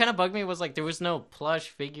 But what kind of bugged me was like there was no plush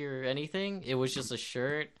figure or anything. It was just a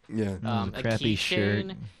shirt, Yeah. a crappy shirt.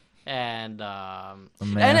 keychain, and mask.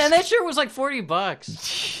 and that shirt was like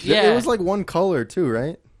 $40. Yeah, It was like one color too,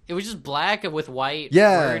 right? it was just black with white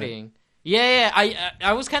Yeah. wording. Yeah.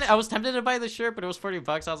 I was tempted to buy the shirt, but it was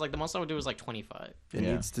 $40. I was like, the most I would do is like 25. It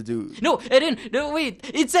Yeah. needs to do. No, it didn't. No, wait.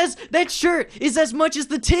 It says that shirt is as much as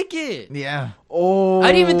the ticket. Yeah. Oh, I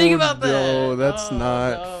didn't even think about that. No, that's Oh,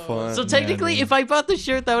 not no. fun. So technically, dude. if I bought the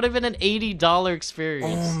shirt, that would have been an $80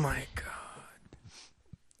 experience. oh my god.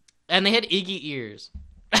 And they had Iggy ears.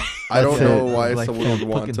 I don't That's know it. why Like someone would fucking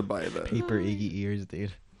want to buy that. Paper Iggy ears,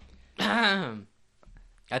 dude.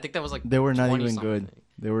 I think that was like They were not 20 even something. good.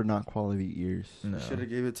 They were not quality ears. No. Should have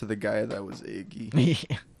gave it to the guy that was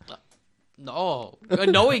Iggy. No,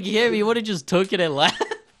 knowing him, he would have just took it and left.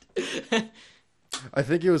 I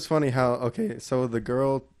think it was funny how so the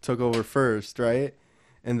girl took over first, right?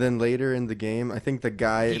 And then later in the game, I think the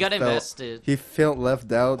guy He got invested. He felt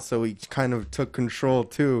left out, so he kind of took control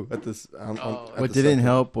too at this. Oh. At What the didn't second.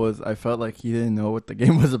 help was I felt like he didn't know what the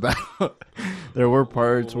game was about. There were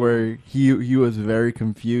parts where he was very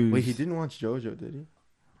confused. Wait, he didn't watch JoJo, did he?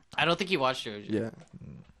 I don't think he watched JoJo. Yeah,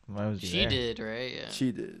 Why was he She there? did, right? Yeah.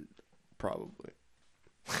 she did, probably.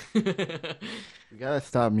 We gotta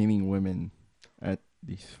stop meeting women at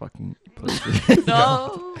these fucking places.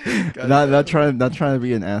 No. not trying to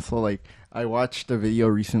be an asshole. Like I watched a video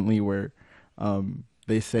recently where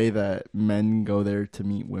they say that men go there to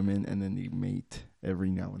meet women and then they mate every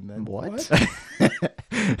now and then. What?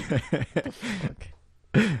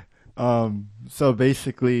 So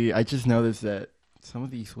basically I just noticed that some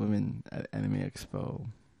of these women at Anime Expo,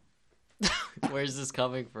 Where's this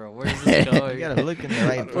coming from? Where's this You going? gotta look in the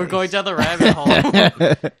right place. We're going down the rabbit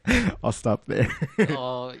hole. I'll stop there.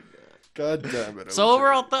 Oh. God damn it! So OJ.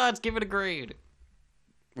 overall thoughts, give it a grade.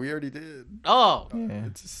 we already did. Oh, Yeah.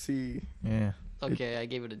 It's a C. Yeah. okay, I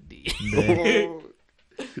gave it a D.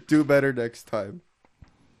 Do better next time.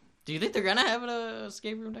 Do you think they're gonna have an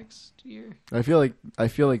escape room next year? I feel like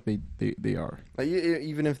they are. Like,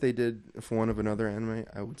 even if they did for one of another anime,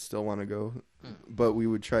 I would still want to go, but we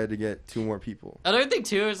would try to get 2 more people. Another thing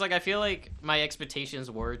too is like I feel like my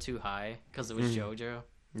expectations were too high because it was Mm. JoJo.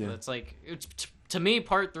 Yeah. It's like to me,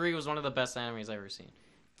 Part 3 was one of the best animes I've ever seen.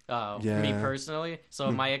 For me Yeah. personally,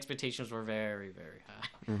 so my expectations were very, very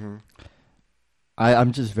high. Mm-hmm.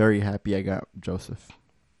 I'm just very happy I got Joseph.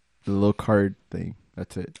 The little card thing.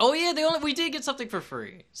 That's it. Oh yeah, we did get something for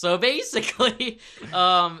free. So basically,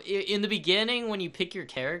 in the beginning when you pick your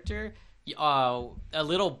character, a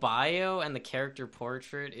little bio and the character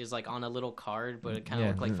portrait is like on a little card, but it kind of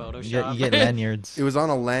looked like Photoshop. You get lanyards. It was on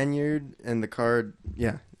a lanyard, and the card,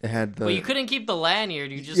 yeah, it had the. But you couldn't keep the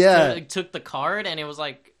lanyard. You just Yeah. took the card, and it was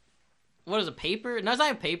like, what is it? Paper? No, it's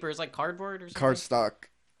not paper. It's like cardboard or something. card stock.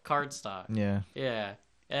 Card stock. Yeah. Yeah.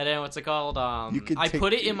 And then what's it called? You could I take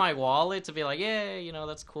put it the- in my wallet to be like, yeah,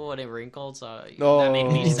 that's cool, and it wrinkled, so Oh. that made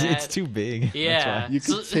me It's- sad. It's too big. Yeah. You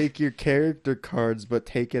could So- take your character cards, but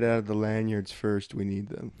take it out of the lanyards first. We need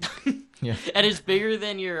them. Yeah. And it's bigger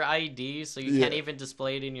than your ID, so you Yeah. can't even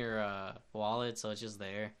display it in your wallet, so it's just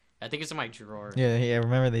there. I think it's in my drawer. Yeah, yeah.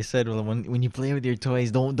 Remember they said, well, when you play with your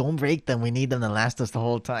toys, don't break them. We need them to last us the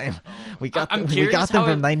whole time. We got I'm them. We curious got them how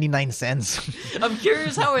for it- 99 cents. I'm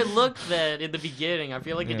curious how it looked then in the beginning. I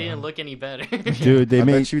feel like it Yeah. didn't look any better. Dude, they I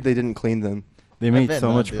made bet you they didn't clean them. they made I bet so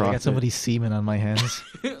not, much dude. I profit. got somebody's semen on my hands.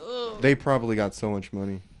 They probably got so much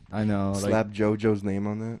money. I know. Like, Slap JoJo's name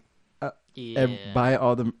on that. Yeah. buy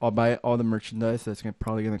all the merchandise that's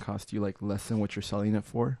probably gonna cost you like less than what you're selling it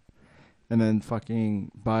for, and then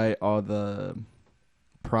fucking buy all the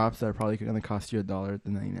props that are probably gonna cost you $1 at the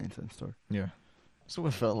 99-cent store. Yeah. That's what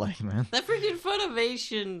it felt like, man. That freaking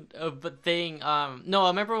Funimation thing. No, I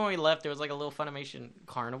remember when we left, there was like a little Funimation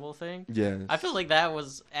carnival thing. Yeah. I feel like that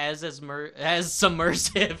was as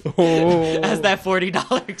submersive Oh. as that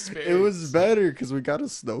 $40 experience. It was better because we got a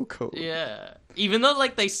snow cone. Yeah. Even though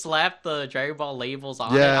like they slapped the Dragon Ball labels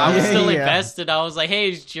on Yeah. it, I was still Yeah. invested. I was like,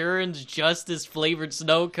 "Hey, Jiren's Justice flavored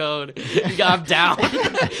snow cone. I'm down."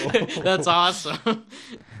 That's awesome.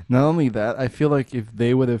 Not only that, I feel like if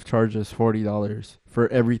they would have charged us $40 for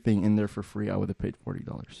everything in there for free, I would have paid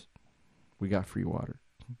 $40. We got free water.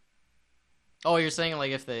 Oh, you're saying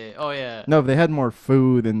like if they? Oh yeah. No, if they had more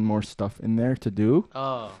food and more stuff in there to do,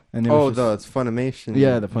 Oh, and it Oh, was just, it's Funimation.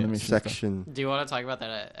 Yeah, the Funimation stuff. section. do you want to talk about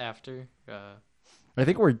that after? I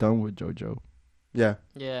think we're done with JoJo. Yeah.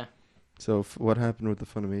 Yeah. So what happened with the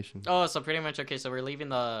Funimation? Oh, so pretty much okay. So we're leaving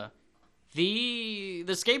the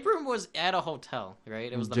escape room was at a hotel,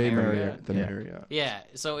 right? It was the J Marriott. The Yeah. Marriott. Yeah,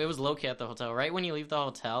 so it was located at the hotel. Right when you leave the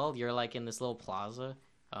hotel, you're like in this little plaza.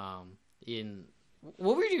 In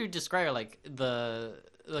what would you describe like the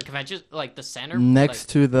convention, like the center Next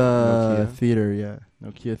to the Nokia? theater, yeah,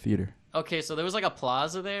 Nokia Theater. Okay, so there was like a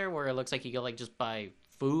plaza there where it looks like you could like just buy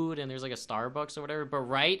food and there's like a Starbucks or whatever. But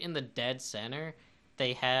right in the dead center,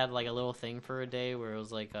 they had like a little thing for a day where it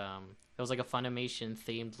was like a Funimation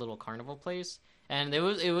themed little carnival place, and it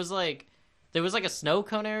was like there was like a snow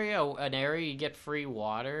cone area, an area you get free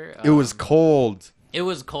water. It was cold, It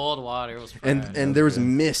was cold water. It was and fresh. and there was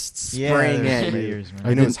mist Yeah, spraying there's at you. layers, man.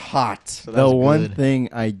 I know it's hot. So The that's one good. thing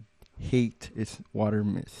I hate is water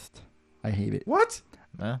mist. I hate it. What?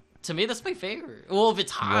 Huh? To me, that's my favorite. Well, if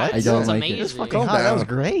it's hot, What? I don't it's like it. amazing. It's Fucking Calm hot. That was down.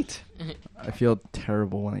 great. I feel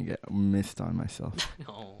terrible when I get mist on myself,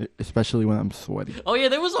 Oh. especially when I'm sweaty. Oh yeah,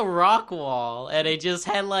 there was a rock wall, and it just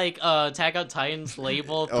had like Attack on Titan's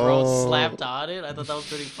label Oh. slapped on it. I thought that was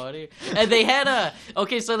pretty funny. And they had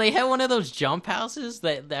so they had one of those jump houses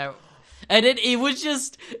that, and it was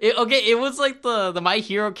just it was like the My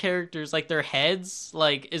Hero characters, like their heads,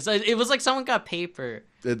 like it was like someone got paper.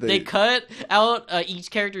 Did They cut out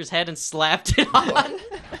each character's head and slapped it on.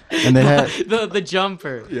 And they had the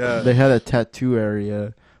jumper. Yeah. they had a tattoo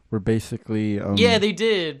area where basically Yeah, they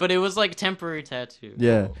did, but it was like temporary tattoo.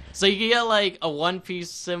 yeah. So you could get like a One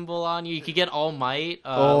Piece symbol on you. You could get All Might,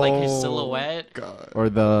 like his Oh. silhouette. God. Or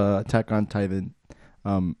the Attack on Titan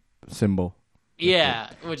symbol. Yeah,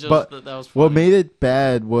 which was But that was funny. What made it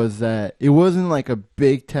bad was that it wasn't like a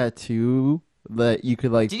big tattoo that you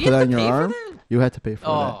could like Did you put have on to your pay for arm. that? You had to pay for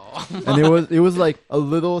Oh, that. And it was like a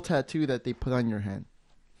little tattoo that they put on your hand.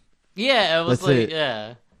 yeah, it was That's like it.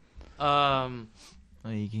 yeah. Oh,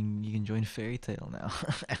 you can join Fairy Tail now.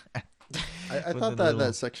 I With thought the that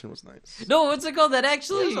little- section was nice. No, what's it called? That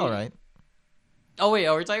actually. It's all right. Oh wait,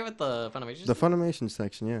 are we talking about the Funimation? The Funimation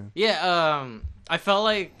section, yeah. Yeah, I felt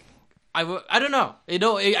like I don't know.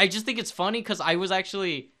 I just think it's funny because I was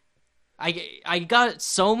actually, I got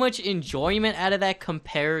so much enjoyment out of that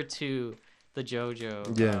compared to the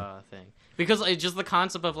JoJo thing. Because it's just the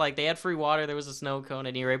concept of like they had free water, there was a snow cone,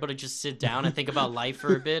 and you were able to just sit down and think about life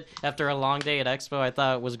for a bit after a long day at Expo. I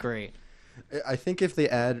thought it was great. I think if they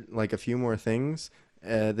add like a few more things,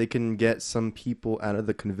 they can get some people out of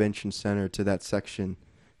the convention center to that section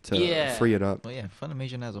to Yeah. free it up. Well, yeah,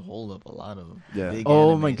 Funimation has a hold of a lot of Yeah. big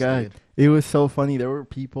Oh my animes, god. dude. It was so funny. There were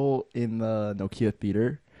people in the Nokia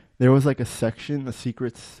Theater. There was like a section, a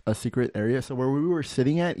secret area. So where we were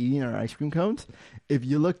sitting at eating our ice cream cones, if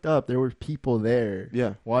you looked up, there were people there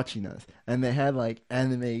Yeah. watching us. And they had like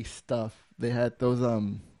anime stuff. They had those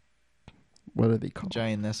what are they called?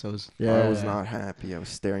 Giant Nessos. Yeah. I was not happy. I was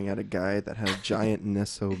staring at a guy that had a giant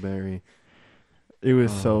Nesso berry. It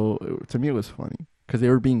was to me it was funny cuz they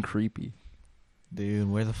were being creepy.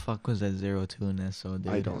 Dude, where the fuck was that 02 Nesso,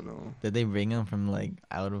 dude? I don't know. Did they bring him from like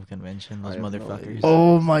out of convention? Those I have no motherfuckers. idea.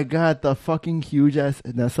 Oh my god, the fucking huge ass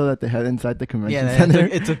Nesso that they had inside the convention yeah, center.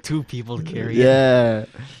 it took 2 people to carry it. Yeah.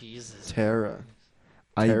 Jesus, Terra.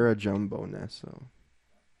 I- Terra Jumbo Nesso.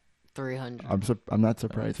 300 I'm not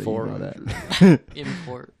surprised that you know 400. that.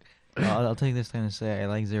 import. I'll take this time to say I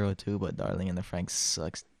like 02, but Darling in the Franxx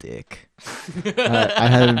sucks dick. I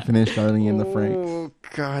haven't finished Darling in the Franxx. Oh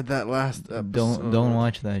god, that last episode. Don't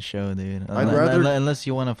watch that show, dude. I'd rather- Unless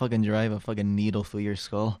you want to fucking drive a fucking needle through your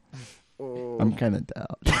skull. Oh. I'm kind of down.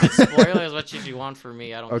 Spoilers, what did you want from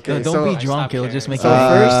me? I don't Okay, care. No, don't so be I stopped drunk. It'll caring. just make So you.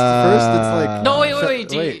 first it's like No, wait,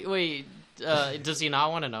 So- wait. Does he not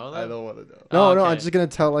want to know that? want to know. No, Oh, no, okay. I'm just gonna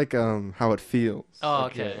tell like how it feels. Oh,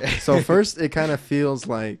 okay. So first it kind of feels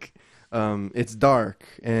like it's dark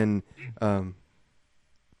and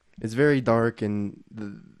it's very dark and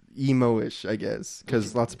emo-ish, I guess,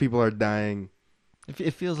 because lots of people are dying.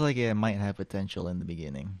 It feels like it might have potential in the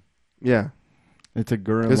beginning. Yeah, It's a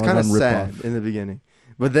Gurren it was kind of Lagann sad ripoff. in the beginning,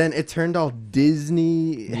 but then it turned all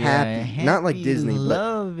Disney happy, not like Disney, but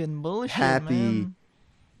love and bullshit. happy. Man.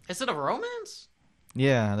 Is it a romance?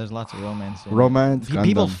 Yeah, there's lots of romance. In it. Romance,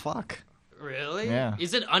 People Gundam. fuck. Really? Yeah.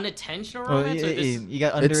 Is it unintentional Oh, romance? or just... you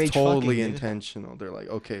got underage It's totally fucking, dude. intentional. They're like,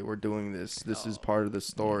 okay, we're doing this. This is part of the We're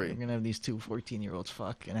story. gonna have these 2 14-year-olds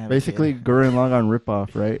fuck and have Basically, a kid. Gurren Lagann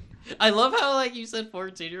ripoff, right? I love how like you said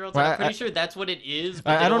 14-year-olds. Well, I'm pretty I- sure that's what it is.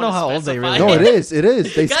 I But don't know how old they really No, are. it is. It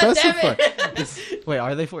is. They God damn specify. it. Wait,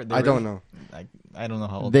 are they for? I don't know. I don't know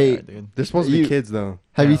how old They- they are, dude. They're supposed to You- be kids though.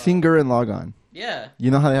 Have you Yeah. seen Gurren Lagann? Yeah,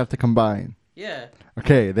 You know how they have to combine. yeah.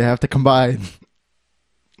 Okay, they have to combine.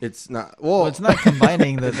 It's not. Well, Well, it's not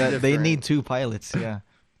combining that. It's They different. need 2 pilots. Yeah.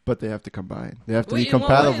 but they have to combine. They have to Wait, be in what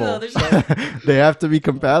way, compatible. though? There's not- They have to be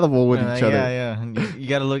compatible with each other. Yeah. You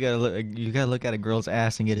gotta look at a girl's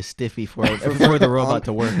ass and get a stiffy for the robot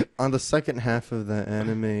to work. On the second half of the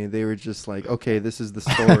anime, they were just like, okay, this is the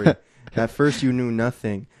story. At first, you knew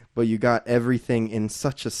nothing, but you got everything in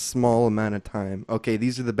such a small amount of time. Okay,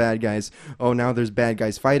 these are the bad guys. Oh, now there's bad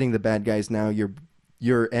guys fighting the bad guys. Now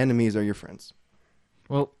your enemies are your friends.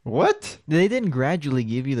 Well, What? they didn't gradually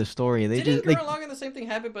give you the story. They Didn't just like Gurren Lagann the same thing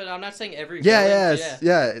happen? But I'm not saying every. Yeah,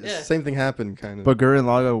 villain- yeah. Same thing happened, kind of. But Gurren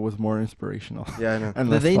Lagann was more inspirational. Yeah, I know. And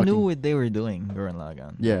less they fucking- knew what they were doing. Gurren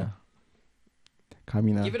Lagann. Yeah.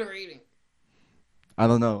 Kamina. Give it a rating. I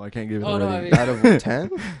don't know. I can't give it Oh, a no, rating. I mean- Out of 10?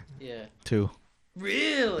 Yeah. 2.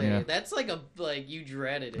 Really? Yeah. That's like you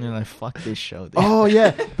dreaded it. You're like, fuck this show. Dude. Oh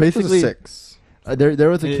yeah, This is basically a 6. there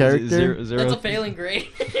was a character. That's a failing grade.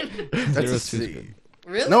 That's a Zero's C. too good.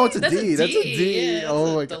 Really? No, it's a That's D. That's a D. Yeah, that's Oh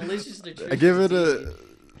a my God. delicious nutritious I give it D. a...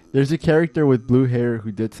 There's a character with blue hair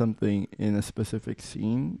who did something in a specific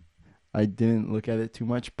scene. I didn't look at it too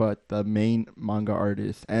much, but the main manga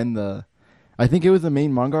artist and I think it was the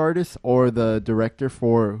main manga artist or the director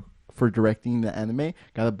for directing the anime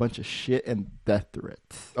got a bunch of shit and death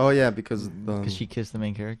threats. Oh, yeah, because... Because she kissed the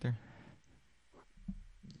main character.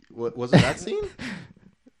 What, was it that scene?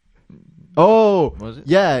 Oh, Was it?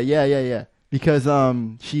 yeah. Because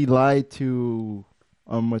she lied to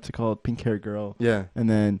what's it called, pink hair girl, Yeah. and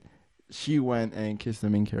then she went and kissed the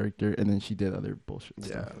main character, and then she did other bullshit Yeah.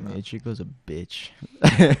 stuff. No. Yeah, Chico's a bitch.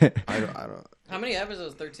 I don't... How many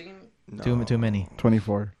episodes? 13? No. Too many.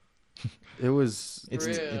 24. It was...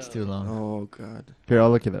 It's too long. Oh, God. Here, I'll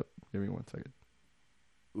look it up. Give me 1 second.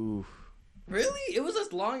 Oof. Really? It was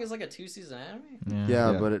as long as like a 2-season anime?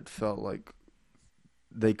 Yeah, Yeah. but it felt like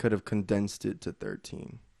they could have condensed it to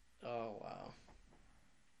 13. Oh, wow.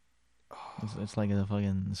 It's like a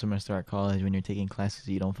fucking semester at college when you're taking classes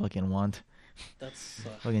you don't fucking want. That's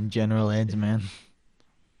Fucking general eds, man.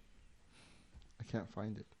 I can't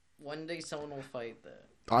find it. one day someone will fight that.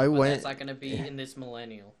 I But went... that's not gonna be in this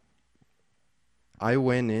millennial. I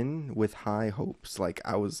went in with high hopes. Like,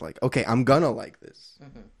 I was like, okay, I'm gonna like this.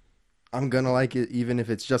 Mhm. I'm gonna like it even if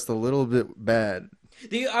it's just a little bit bad.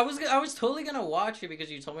 Dude, I was totally gonna watch it because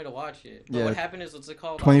you told me to watch it. But Yeah. what happened is, what's it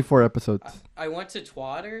called? 24 episodes. I went to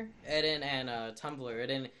Twitter and Tumblr, and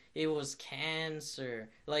then it was cancer.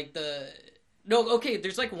 Like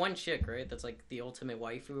there's like one chick, right? That's like the ultimate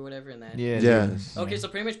waifu or whatever in that. Yeah. Yeah. Okay, so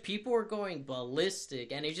pretty much people were going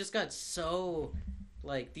ballistic, and it just got so,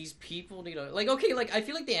 like, these people need to, like, okay, like, I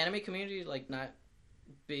feel like the anime community, like, not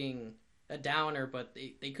being a downer, but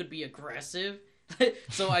they could be aggressive.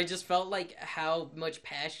 So I just felt like how much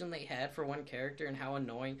passion they had for one character and how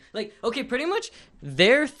annoying. Like, okay, pretty much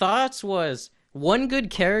their thoughts was one good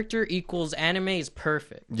character equals anime is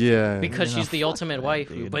perfect. Yeah. Because No, she's the fuck ultimate that, waifu.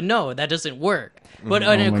 dude. But no, that doesn't work. But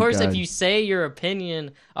Oh and of my course, God. if you say your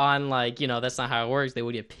opinion on, like, that's not how it works, they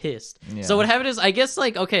would get pissed. Yeah. So what happened is, I guess,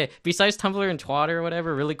 like, okay, besides Tumblr and Twitter or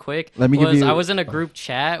whatever, really quick, Let me give you- I was in a group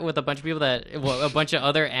chat with a bunch of people a bunch of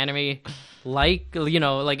other anime, like,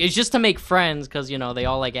 it's just to make friends because, they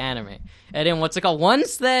all like anime. And then what's it called?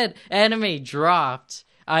 Once that anime dropped,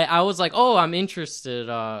 I was like, oh, I'm interested.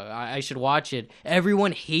 I should watch it.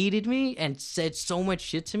 Everyone hated me and said so much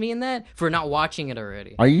shit to me in that for not watching it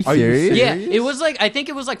already. Are you Are you serious? Yeah, serious? it was like, I think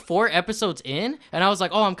it was like 4 episodes in, and I was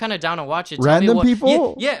like, oh, I'm kind of down to watch it. Tell me Random what-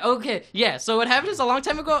 people? Yeah, okay, yeah. So what happened is a long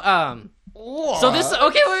time ago. So this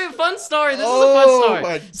wait, fun story. This is a fun story.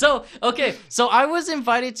 my- So I was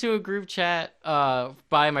invited to a group chat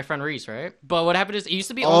by my friend Reese, right? But what happened is it used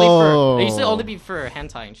to be only be for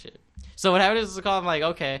hentai and shit. So what happened is I'm like,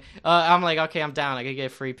 okay, I'm down. I could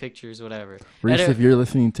get free pictures, whatever. Reese, And if you're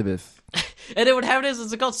listening to this, and then what happened is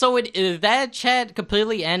so that chat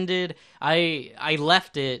completely ended. I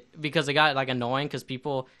left it because it got like annoying because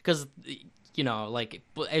like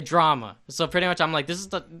a drama. So pretty much I'm like,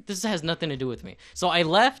 this has nothing to do with me. So I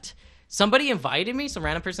left. Somebody invited me, some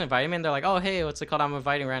random person invited me, and they're like, oh, hey, what's it called? I'm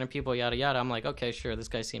inviting random people, yada, yada. I'm like, okay, sure, this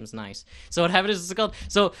guy seems nice. So what happened is,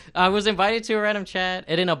 so I was invited to a random chat,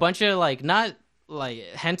 and then a bunch of, like, not, like,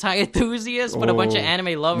 hentai enthusiasts, but a bunch of Oh.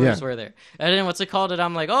 anime lovers Yeah. were there. And then what's it called? And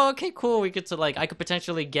I'm like, oh, okay, cool. We get to, like, I could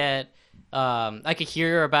potentially get, I could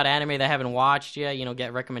hear about anime that I haven't watched yet,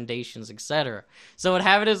 get recommendations, etc. So what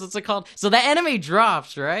happened is, what's it called? So the anime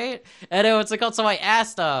drops, right? And then what's it called? So I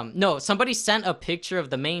asked, somebody sent a picture of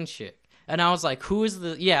the main chick. And I was like, I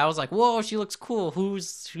was like, whoa, she looks cool.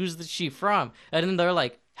 Who's she from? And then they're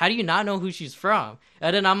like, how do you not know who she's from?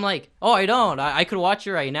 And then I'm like, oh, I don't. I could watch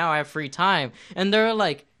her right now. I have free time. And they're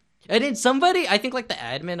like, and then somebody, I think like the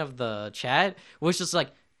admin of the chat was just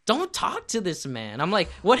like, don't talk to this man. I'm like,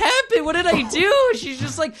 what happened? What did I do? She's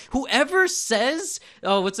just like, whoever says,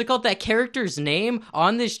 what's it called, that character's name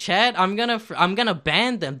on this chat, I'm gonna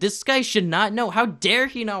ban them. This guy should not know. How dare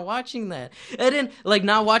he not watching that? And then like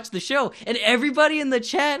not watch the show. And everybody in the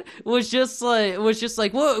chat was just like,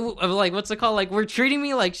 what? Like, what's it called? Like, we're treating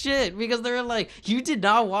me like shit because they're like, you did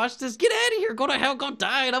not watch this. Get out of here. Go to hell. Go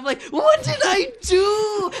die. And I'm like, what did I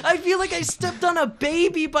do? I feel like I stepped on a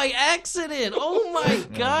baby by accident. Oh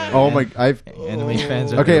my god. Oh my! Anime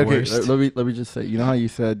fans are Okay. the worst. Let me just say. You know how you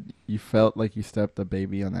said you felt like you stepped a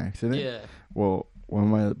baby on accident? Yeah. Well, one of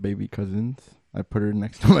my baby cousins, I put her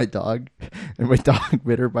next to my dog, and my dog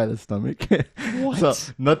bit her by the stomach. What?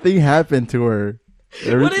 So nothing happened to her.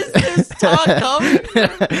 What is this talk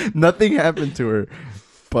coming? Nothing happened to her,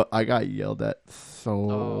 but I got yelled at so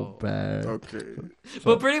Oh. bad. Okay.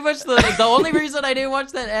 But pretty much the only reason I didn't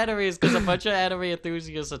watch that anime is because a bunch of anime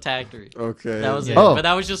enthusiasts attacked me. Okay. That was it. Oh. But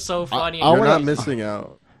that was just so funny. I You're wanna- not missing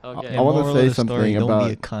out. Okay. I wanna moral say of the story, something don't be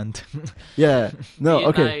a about- cunt. Yeah. No. Be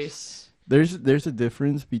Okay. Nice. There's a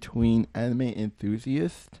difference between anime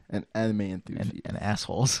enthusiast and anime enthusiast. and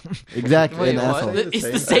assholes. Exactly. Wait, an what? asshole. It's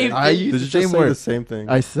the same I thing. use Did the you same just say word. the same thing?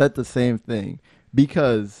 I said the same thing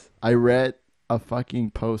because I read a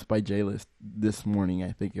fucking post by J-List this morning,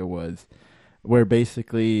 I think it was, where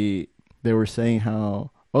basically they were saying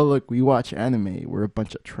how, oh look, we watch anime, we're a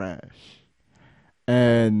bunch of trash.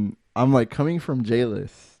 And I'm like, coming from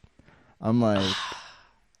J-List, I'm like,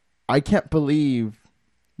 I can't believe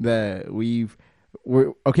that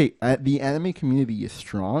we're okay, the anime community is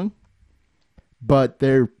strong, but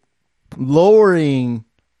they're lowering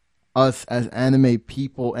us as anime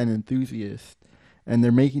people and enthusiasts, and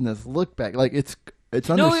they're making us look back. Like it's No,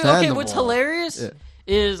 understandable. okay, what's hilarious Yeah.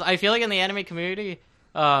 is I feel like in the anime community,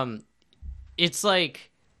 it's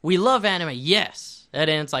like, we love anime, yes. And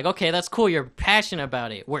then it's like, okay, that's cool, you're passionate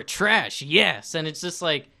about it. We're trash, yes. And it's just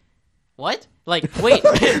like, what? Like, wait.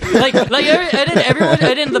 and then everyone,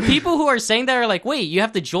 and then the people who are saying that are like, wait, you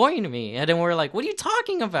have to join me. And then we're like, what are you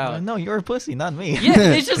talking about? No, you're a pussy, not me. Yeah,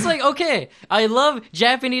 it's just like, okay, I love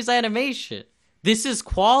Japanese animation. This is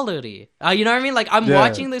quality. You know what I mean? Like, I'm Yeah.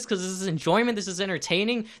 watching this because this is enjoyment. This is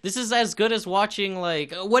entertaining. This is as good as watching,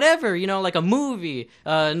 like, whatever, you know, like a movie,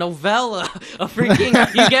 novella, a freaking,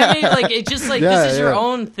 you get me? Like, it's just like, Yeah, this is your yeah.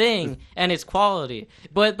 own thing, and it's quality.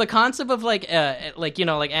 But the concept of, like, you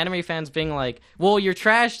know, like, anime fans being like, well, you're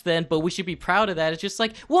trash then, but we should be proud of that. It's just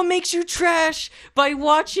like, what makes you trash by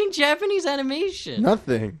watching Japanese animation?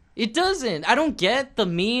 Nothing. It doesn't. I don't get the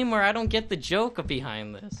meme or I don't get the joke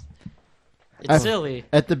behind this. It's I- silly.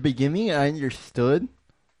 At the beginning, I understood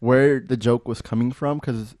where the joke was coming from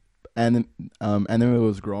because anime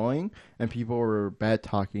was growing and people were bad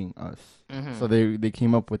talking us. Mhm. So they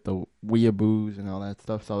came up with the weeaboos and all that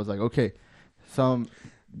stuff. So I was like, okay, some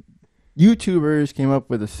YouTubers came up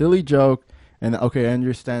with a silly joke, and okay, I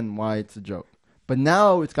understand why it's a joke. But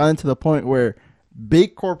now it's gotten to the point where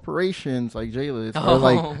big corporations like J-List are Oh.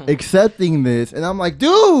 like accepting this, and I'm like,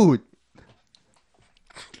 dude.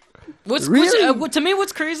 Really? To me,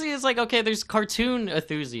 what's crazy is like, okay, there's cartoon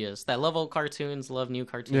enthusiasts that love old cartoons, love new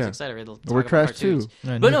cartoons, Yeah. etc. They'll talk We're about trash cartoons. too.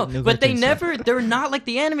 No, But new but they cartoons never, they're not like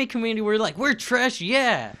the anime community where like, we're trash,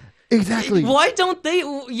 yeah. Exactly. Why don't they,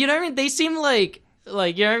 you know what I mean? They seem like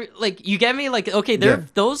you know, like, you get me? Like, okay, Yeah.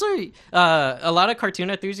 those are, a lot of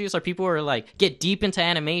cartoon enthusiasts are people who are like, get deep into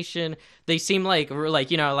animation. They seem like,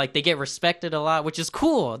 you know, like they get respected a lot, which is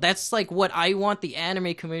cool. That's like what I want the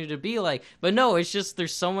anime community to be like. But no, it's just,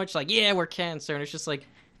 there's so much like, yeah, we're cancer. And it's just like,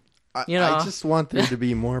 you know. I just want there to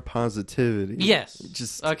be more positivity. yes.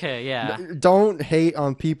 Just Okay, yeah. don't hate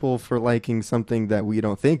on people for liking something that we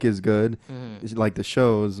don't think is good, Mhm. like the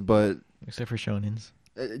shows, but Except for shonens.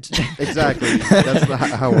 exactly that's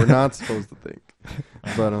how we're not supposed to think.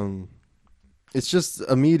 But it's just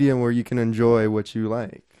a medium where you can enjoy what you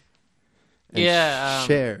like. And Yeah,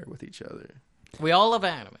 share with each other. We all love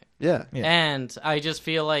anime. Yeah. Yeah. And I just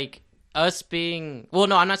feel like us being, well,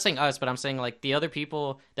 no, I'm not saying us, but I'm saying like the other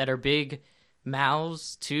people that are big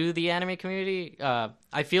mouths to the anime community.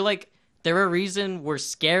 I feel like they're a reason we're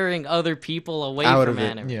scaring other people away Out from of it.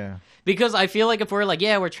 anime. Yeah. Because I feel like if we're like,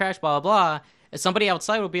 yeah, we're trash, blah, blah, blah, somebody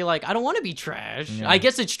outside will be like, I don't want to be trash. Yeah. I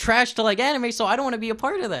guess it's trash to like anime, so I don't want to be a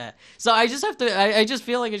part of that. So I just have to, I just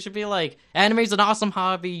feel like it should be like, anime's an awesome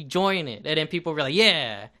hobby, join it. And then people be like,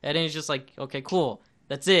 yeah. And then it's just like, okay, cool.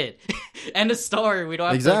 That's it. End of story. We don't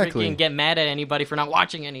have Exactly. to freaking get mad at anybody for not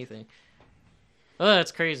watching anything. Oh,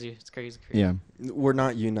 it's crazy. It's crazy. Yeah. We're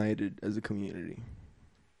not united as a community.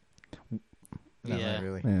 No, Yeah. not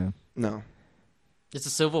really. Yeah. No. It's a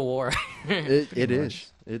civil war. It Pretty is. much.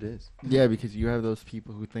 It is. Yeah, because you have those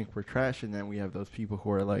people who think we're trash, and then we have those people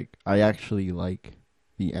who are like, I actually like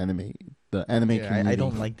the anime community. I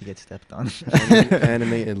don't like to get stepped on.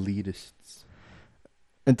 Anime elitists.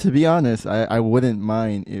 And to be honest, I wouldn't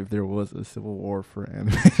mind if there was a civil war for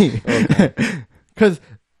anime. Because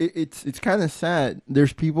it's kind of sad.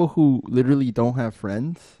 There's people who literally don't have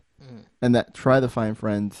friends Mm. and that try to find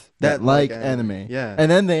friends that like anime. Yeah.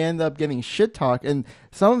 And then they end up getting shit talk. And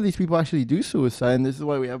some of these people actually do suicide, and this is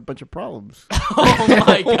why we have a bunch of problems. Oh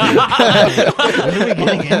my god. What are we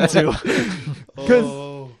getting into?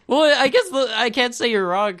 Because Well, I guess I can't say you're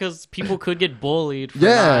wrong because people could get bullied. For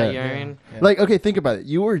Yeah. not, you know what I mean? like, okay, think about it.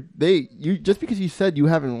 You just because you said you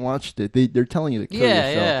haven't watched it, they're telling you to kill Yeah,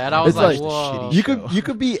 yourself. yeah. And I was It's like, like, whoa. shitty You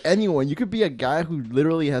could be anyone. You could be a guy who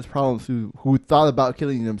literally has problems who thought about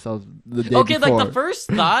killing themselves the day Okay, before. like the first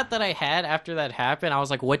thought that I had after that happened, I was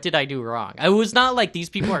like, what did I do wrong? I was not like, these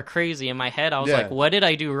people are crazy. In my head, I was Yeah. like, what did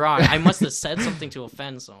I do wrong? I must have said something to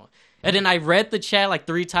offend someone. And then I read the chat like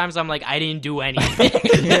 3 times. I'm like, I didn't do anything.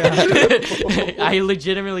 I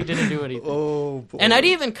legitimately didn't do anything. Oh, boy. And I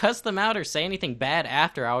didn't even cuss them out or say anything bad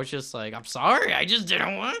after. I was just like, I'm sorry. I just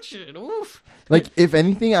didn't watch it. Oof. Like, if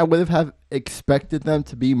anything, I would have expected them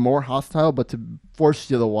to be more hostile, but to force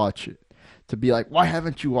you to watch it. To be like, why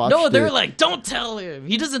haven't you watched it? No, they're like, don't tell him.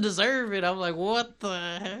 He doesn't deserve it. I'm like, what the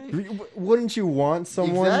heck? Wouldn't you want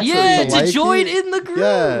someone Exactly. Yeah, to like join it? in the group,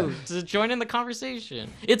 Yeah. to join in the conversation.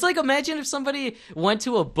 It's like, imagine if somebody went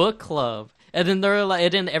to a book club and then they're like,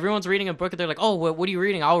 and then everyone's reading a book and they're like, oh, what are you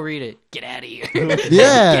reading? I'll read it. Get out of here.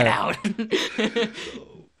 Yeah. Get out.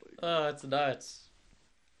 Oh, it's nuts.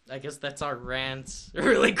 I guess that's our rant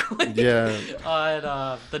really quick. Yeah.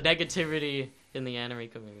 On the negativity in the anime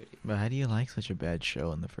community. But how do you like such a bad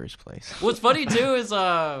show in the first place? What's funny too is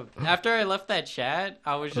after I left that chat,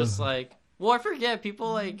 I was just like, well, I forget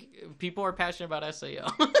people are passionate about SAO.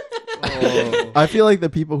 Oh. I feel like the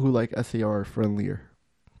people who like SAR are friendlier.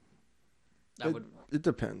 That would. It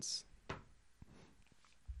depends.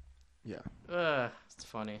 Yeah. It's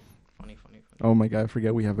funny. Oh my god, I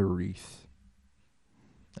forget we have a Reese.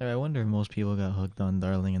 I wonder if most people got hooked on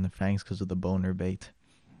Darling in the Fangs because of the boner bait.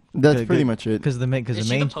 That's Good- pretty good. much it. Because the main, Is the she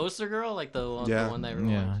main, the poster girl, like the one that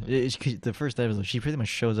everyone yeah, likes? the first episode, she pretty much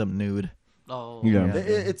shows up nude. Oh, Yeah. Yeah.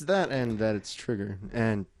 It's that and that it's Trigger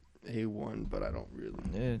and A1, but I don't really.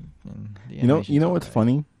 And the You know animation's what's alright.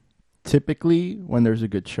 funny? Typically, when there's a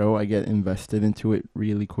good show, I get invested into it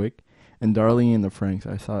really quick. And Darling in the Franks,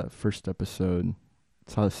 I saw the first episode,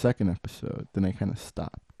 saw the second episode, then I kind of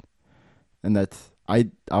stopped. And that's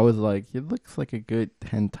I was like, it looks like a good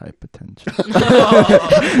hentai potential,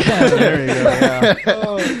 There you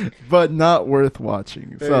go. Yeah. but not worth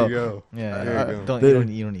watching. So, go. Yeah, There you go.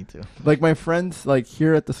 you don't need to. like my friends, like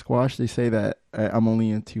here at the Squash, they say that I'm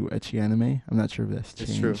only into ecchi anime. I'm not sure if that's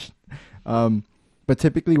It's changed. true. But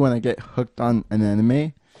typically when I get hooked on an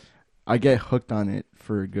anime, I get hooked on it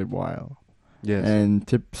for a good while. Yes.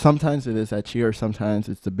 And sometimes it is ecchi, or sometimes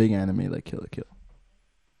it's the big anime like Kill la Kill.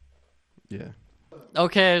 Yeah.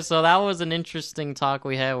 Okay, so that was an interesting talk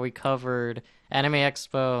we had. We covered Anime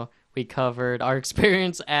Expo. We covered our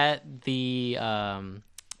experience at the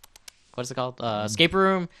what is it called? Escape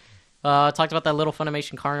room. Talked about that little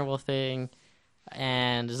Funimation Carnival thing.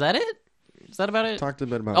 And is that it? Is that about it? Talked a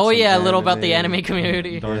bit about. Oh some yeah, a little about the anime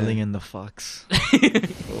community. Darling in the Fox.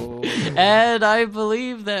 Oh. And I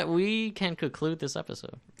believe that we can conclude this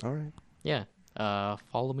episode. All right. Yeah.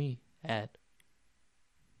 Follow me at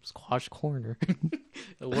Squash Corner.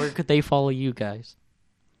 Where could they follow you guys?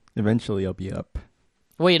 Eventually I'll be up.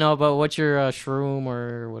 Wait, no, but what's your shroom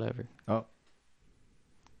or whatever? Oh.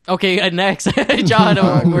 Okay, next. John,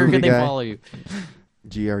 where Movie could they guy. follow you?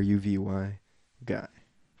 GRUVY guy.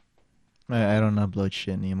 I don't upload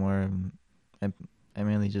shit anymore. I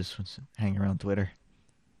mainly just hang around Twitter.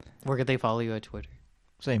 Where could they follow you at Twitter?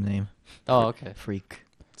 Same name. Oh, okay. Freak.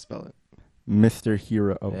 Spell it. Mr.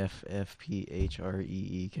 Hero.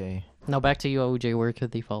 FFPHREEK. Now back to you, OJ. Where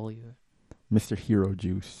could they follow you? Mr. Hero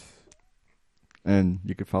Juice. And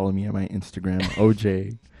you can follow me on my Instagram,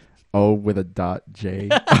 OJ, O with a dot J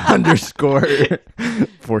underscore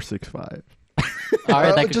 465. All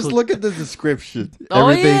right, that just concludes- look at the description. Oh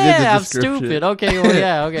everything's in the yeah, I'm description. stupid. Okay, well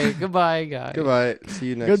yeah, okay. Goodbye, guys. Goodbye. See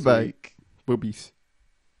you next Goodbye. week. Boobies.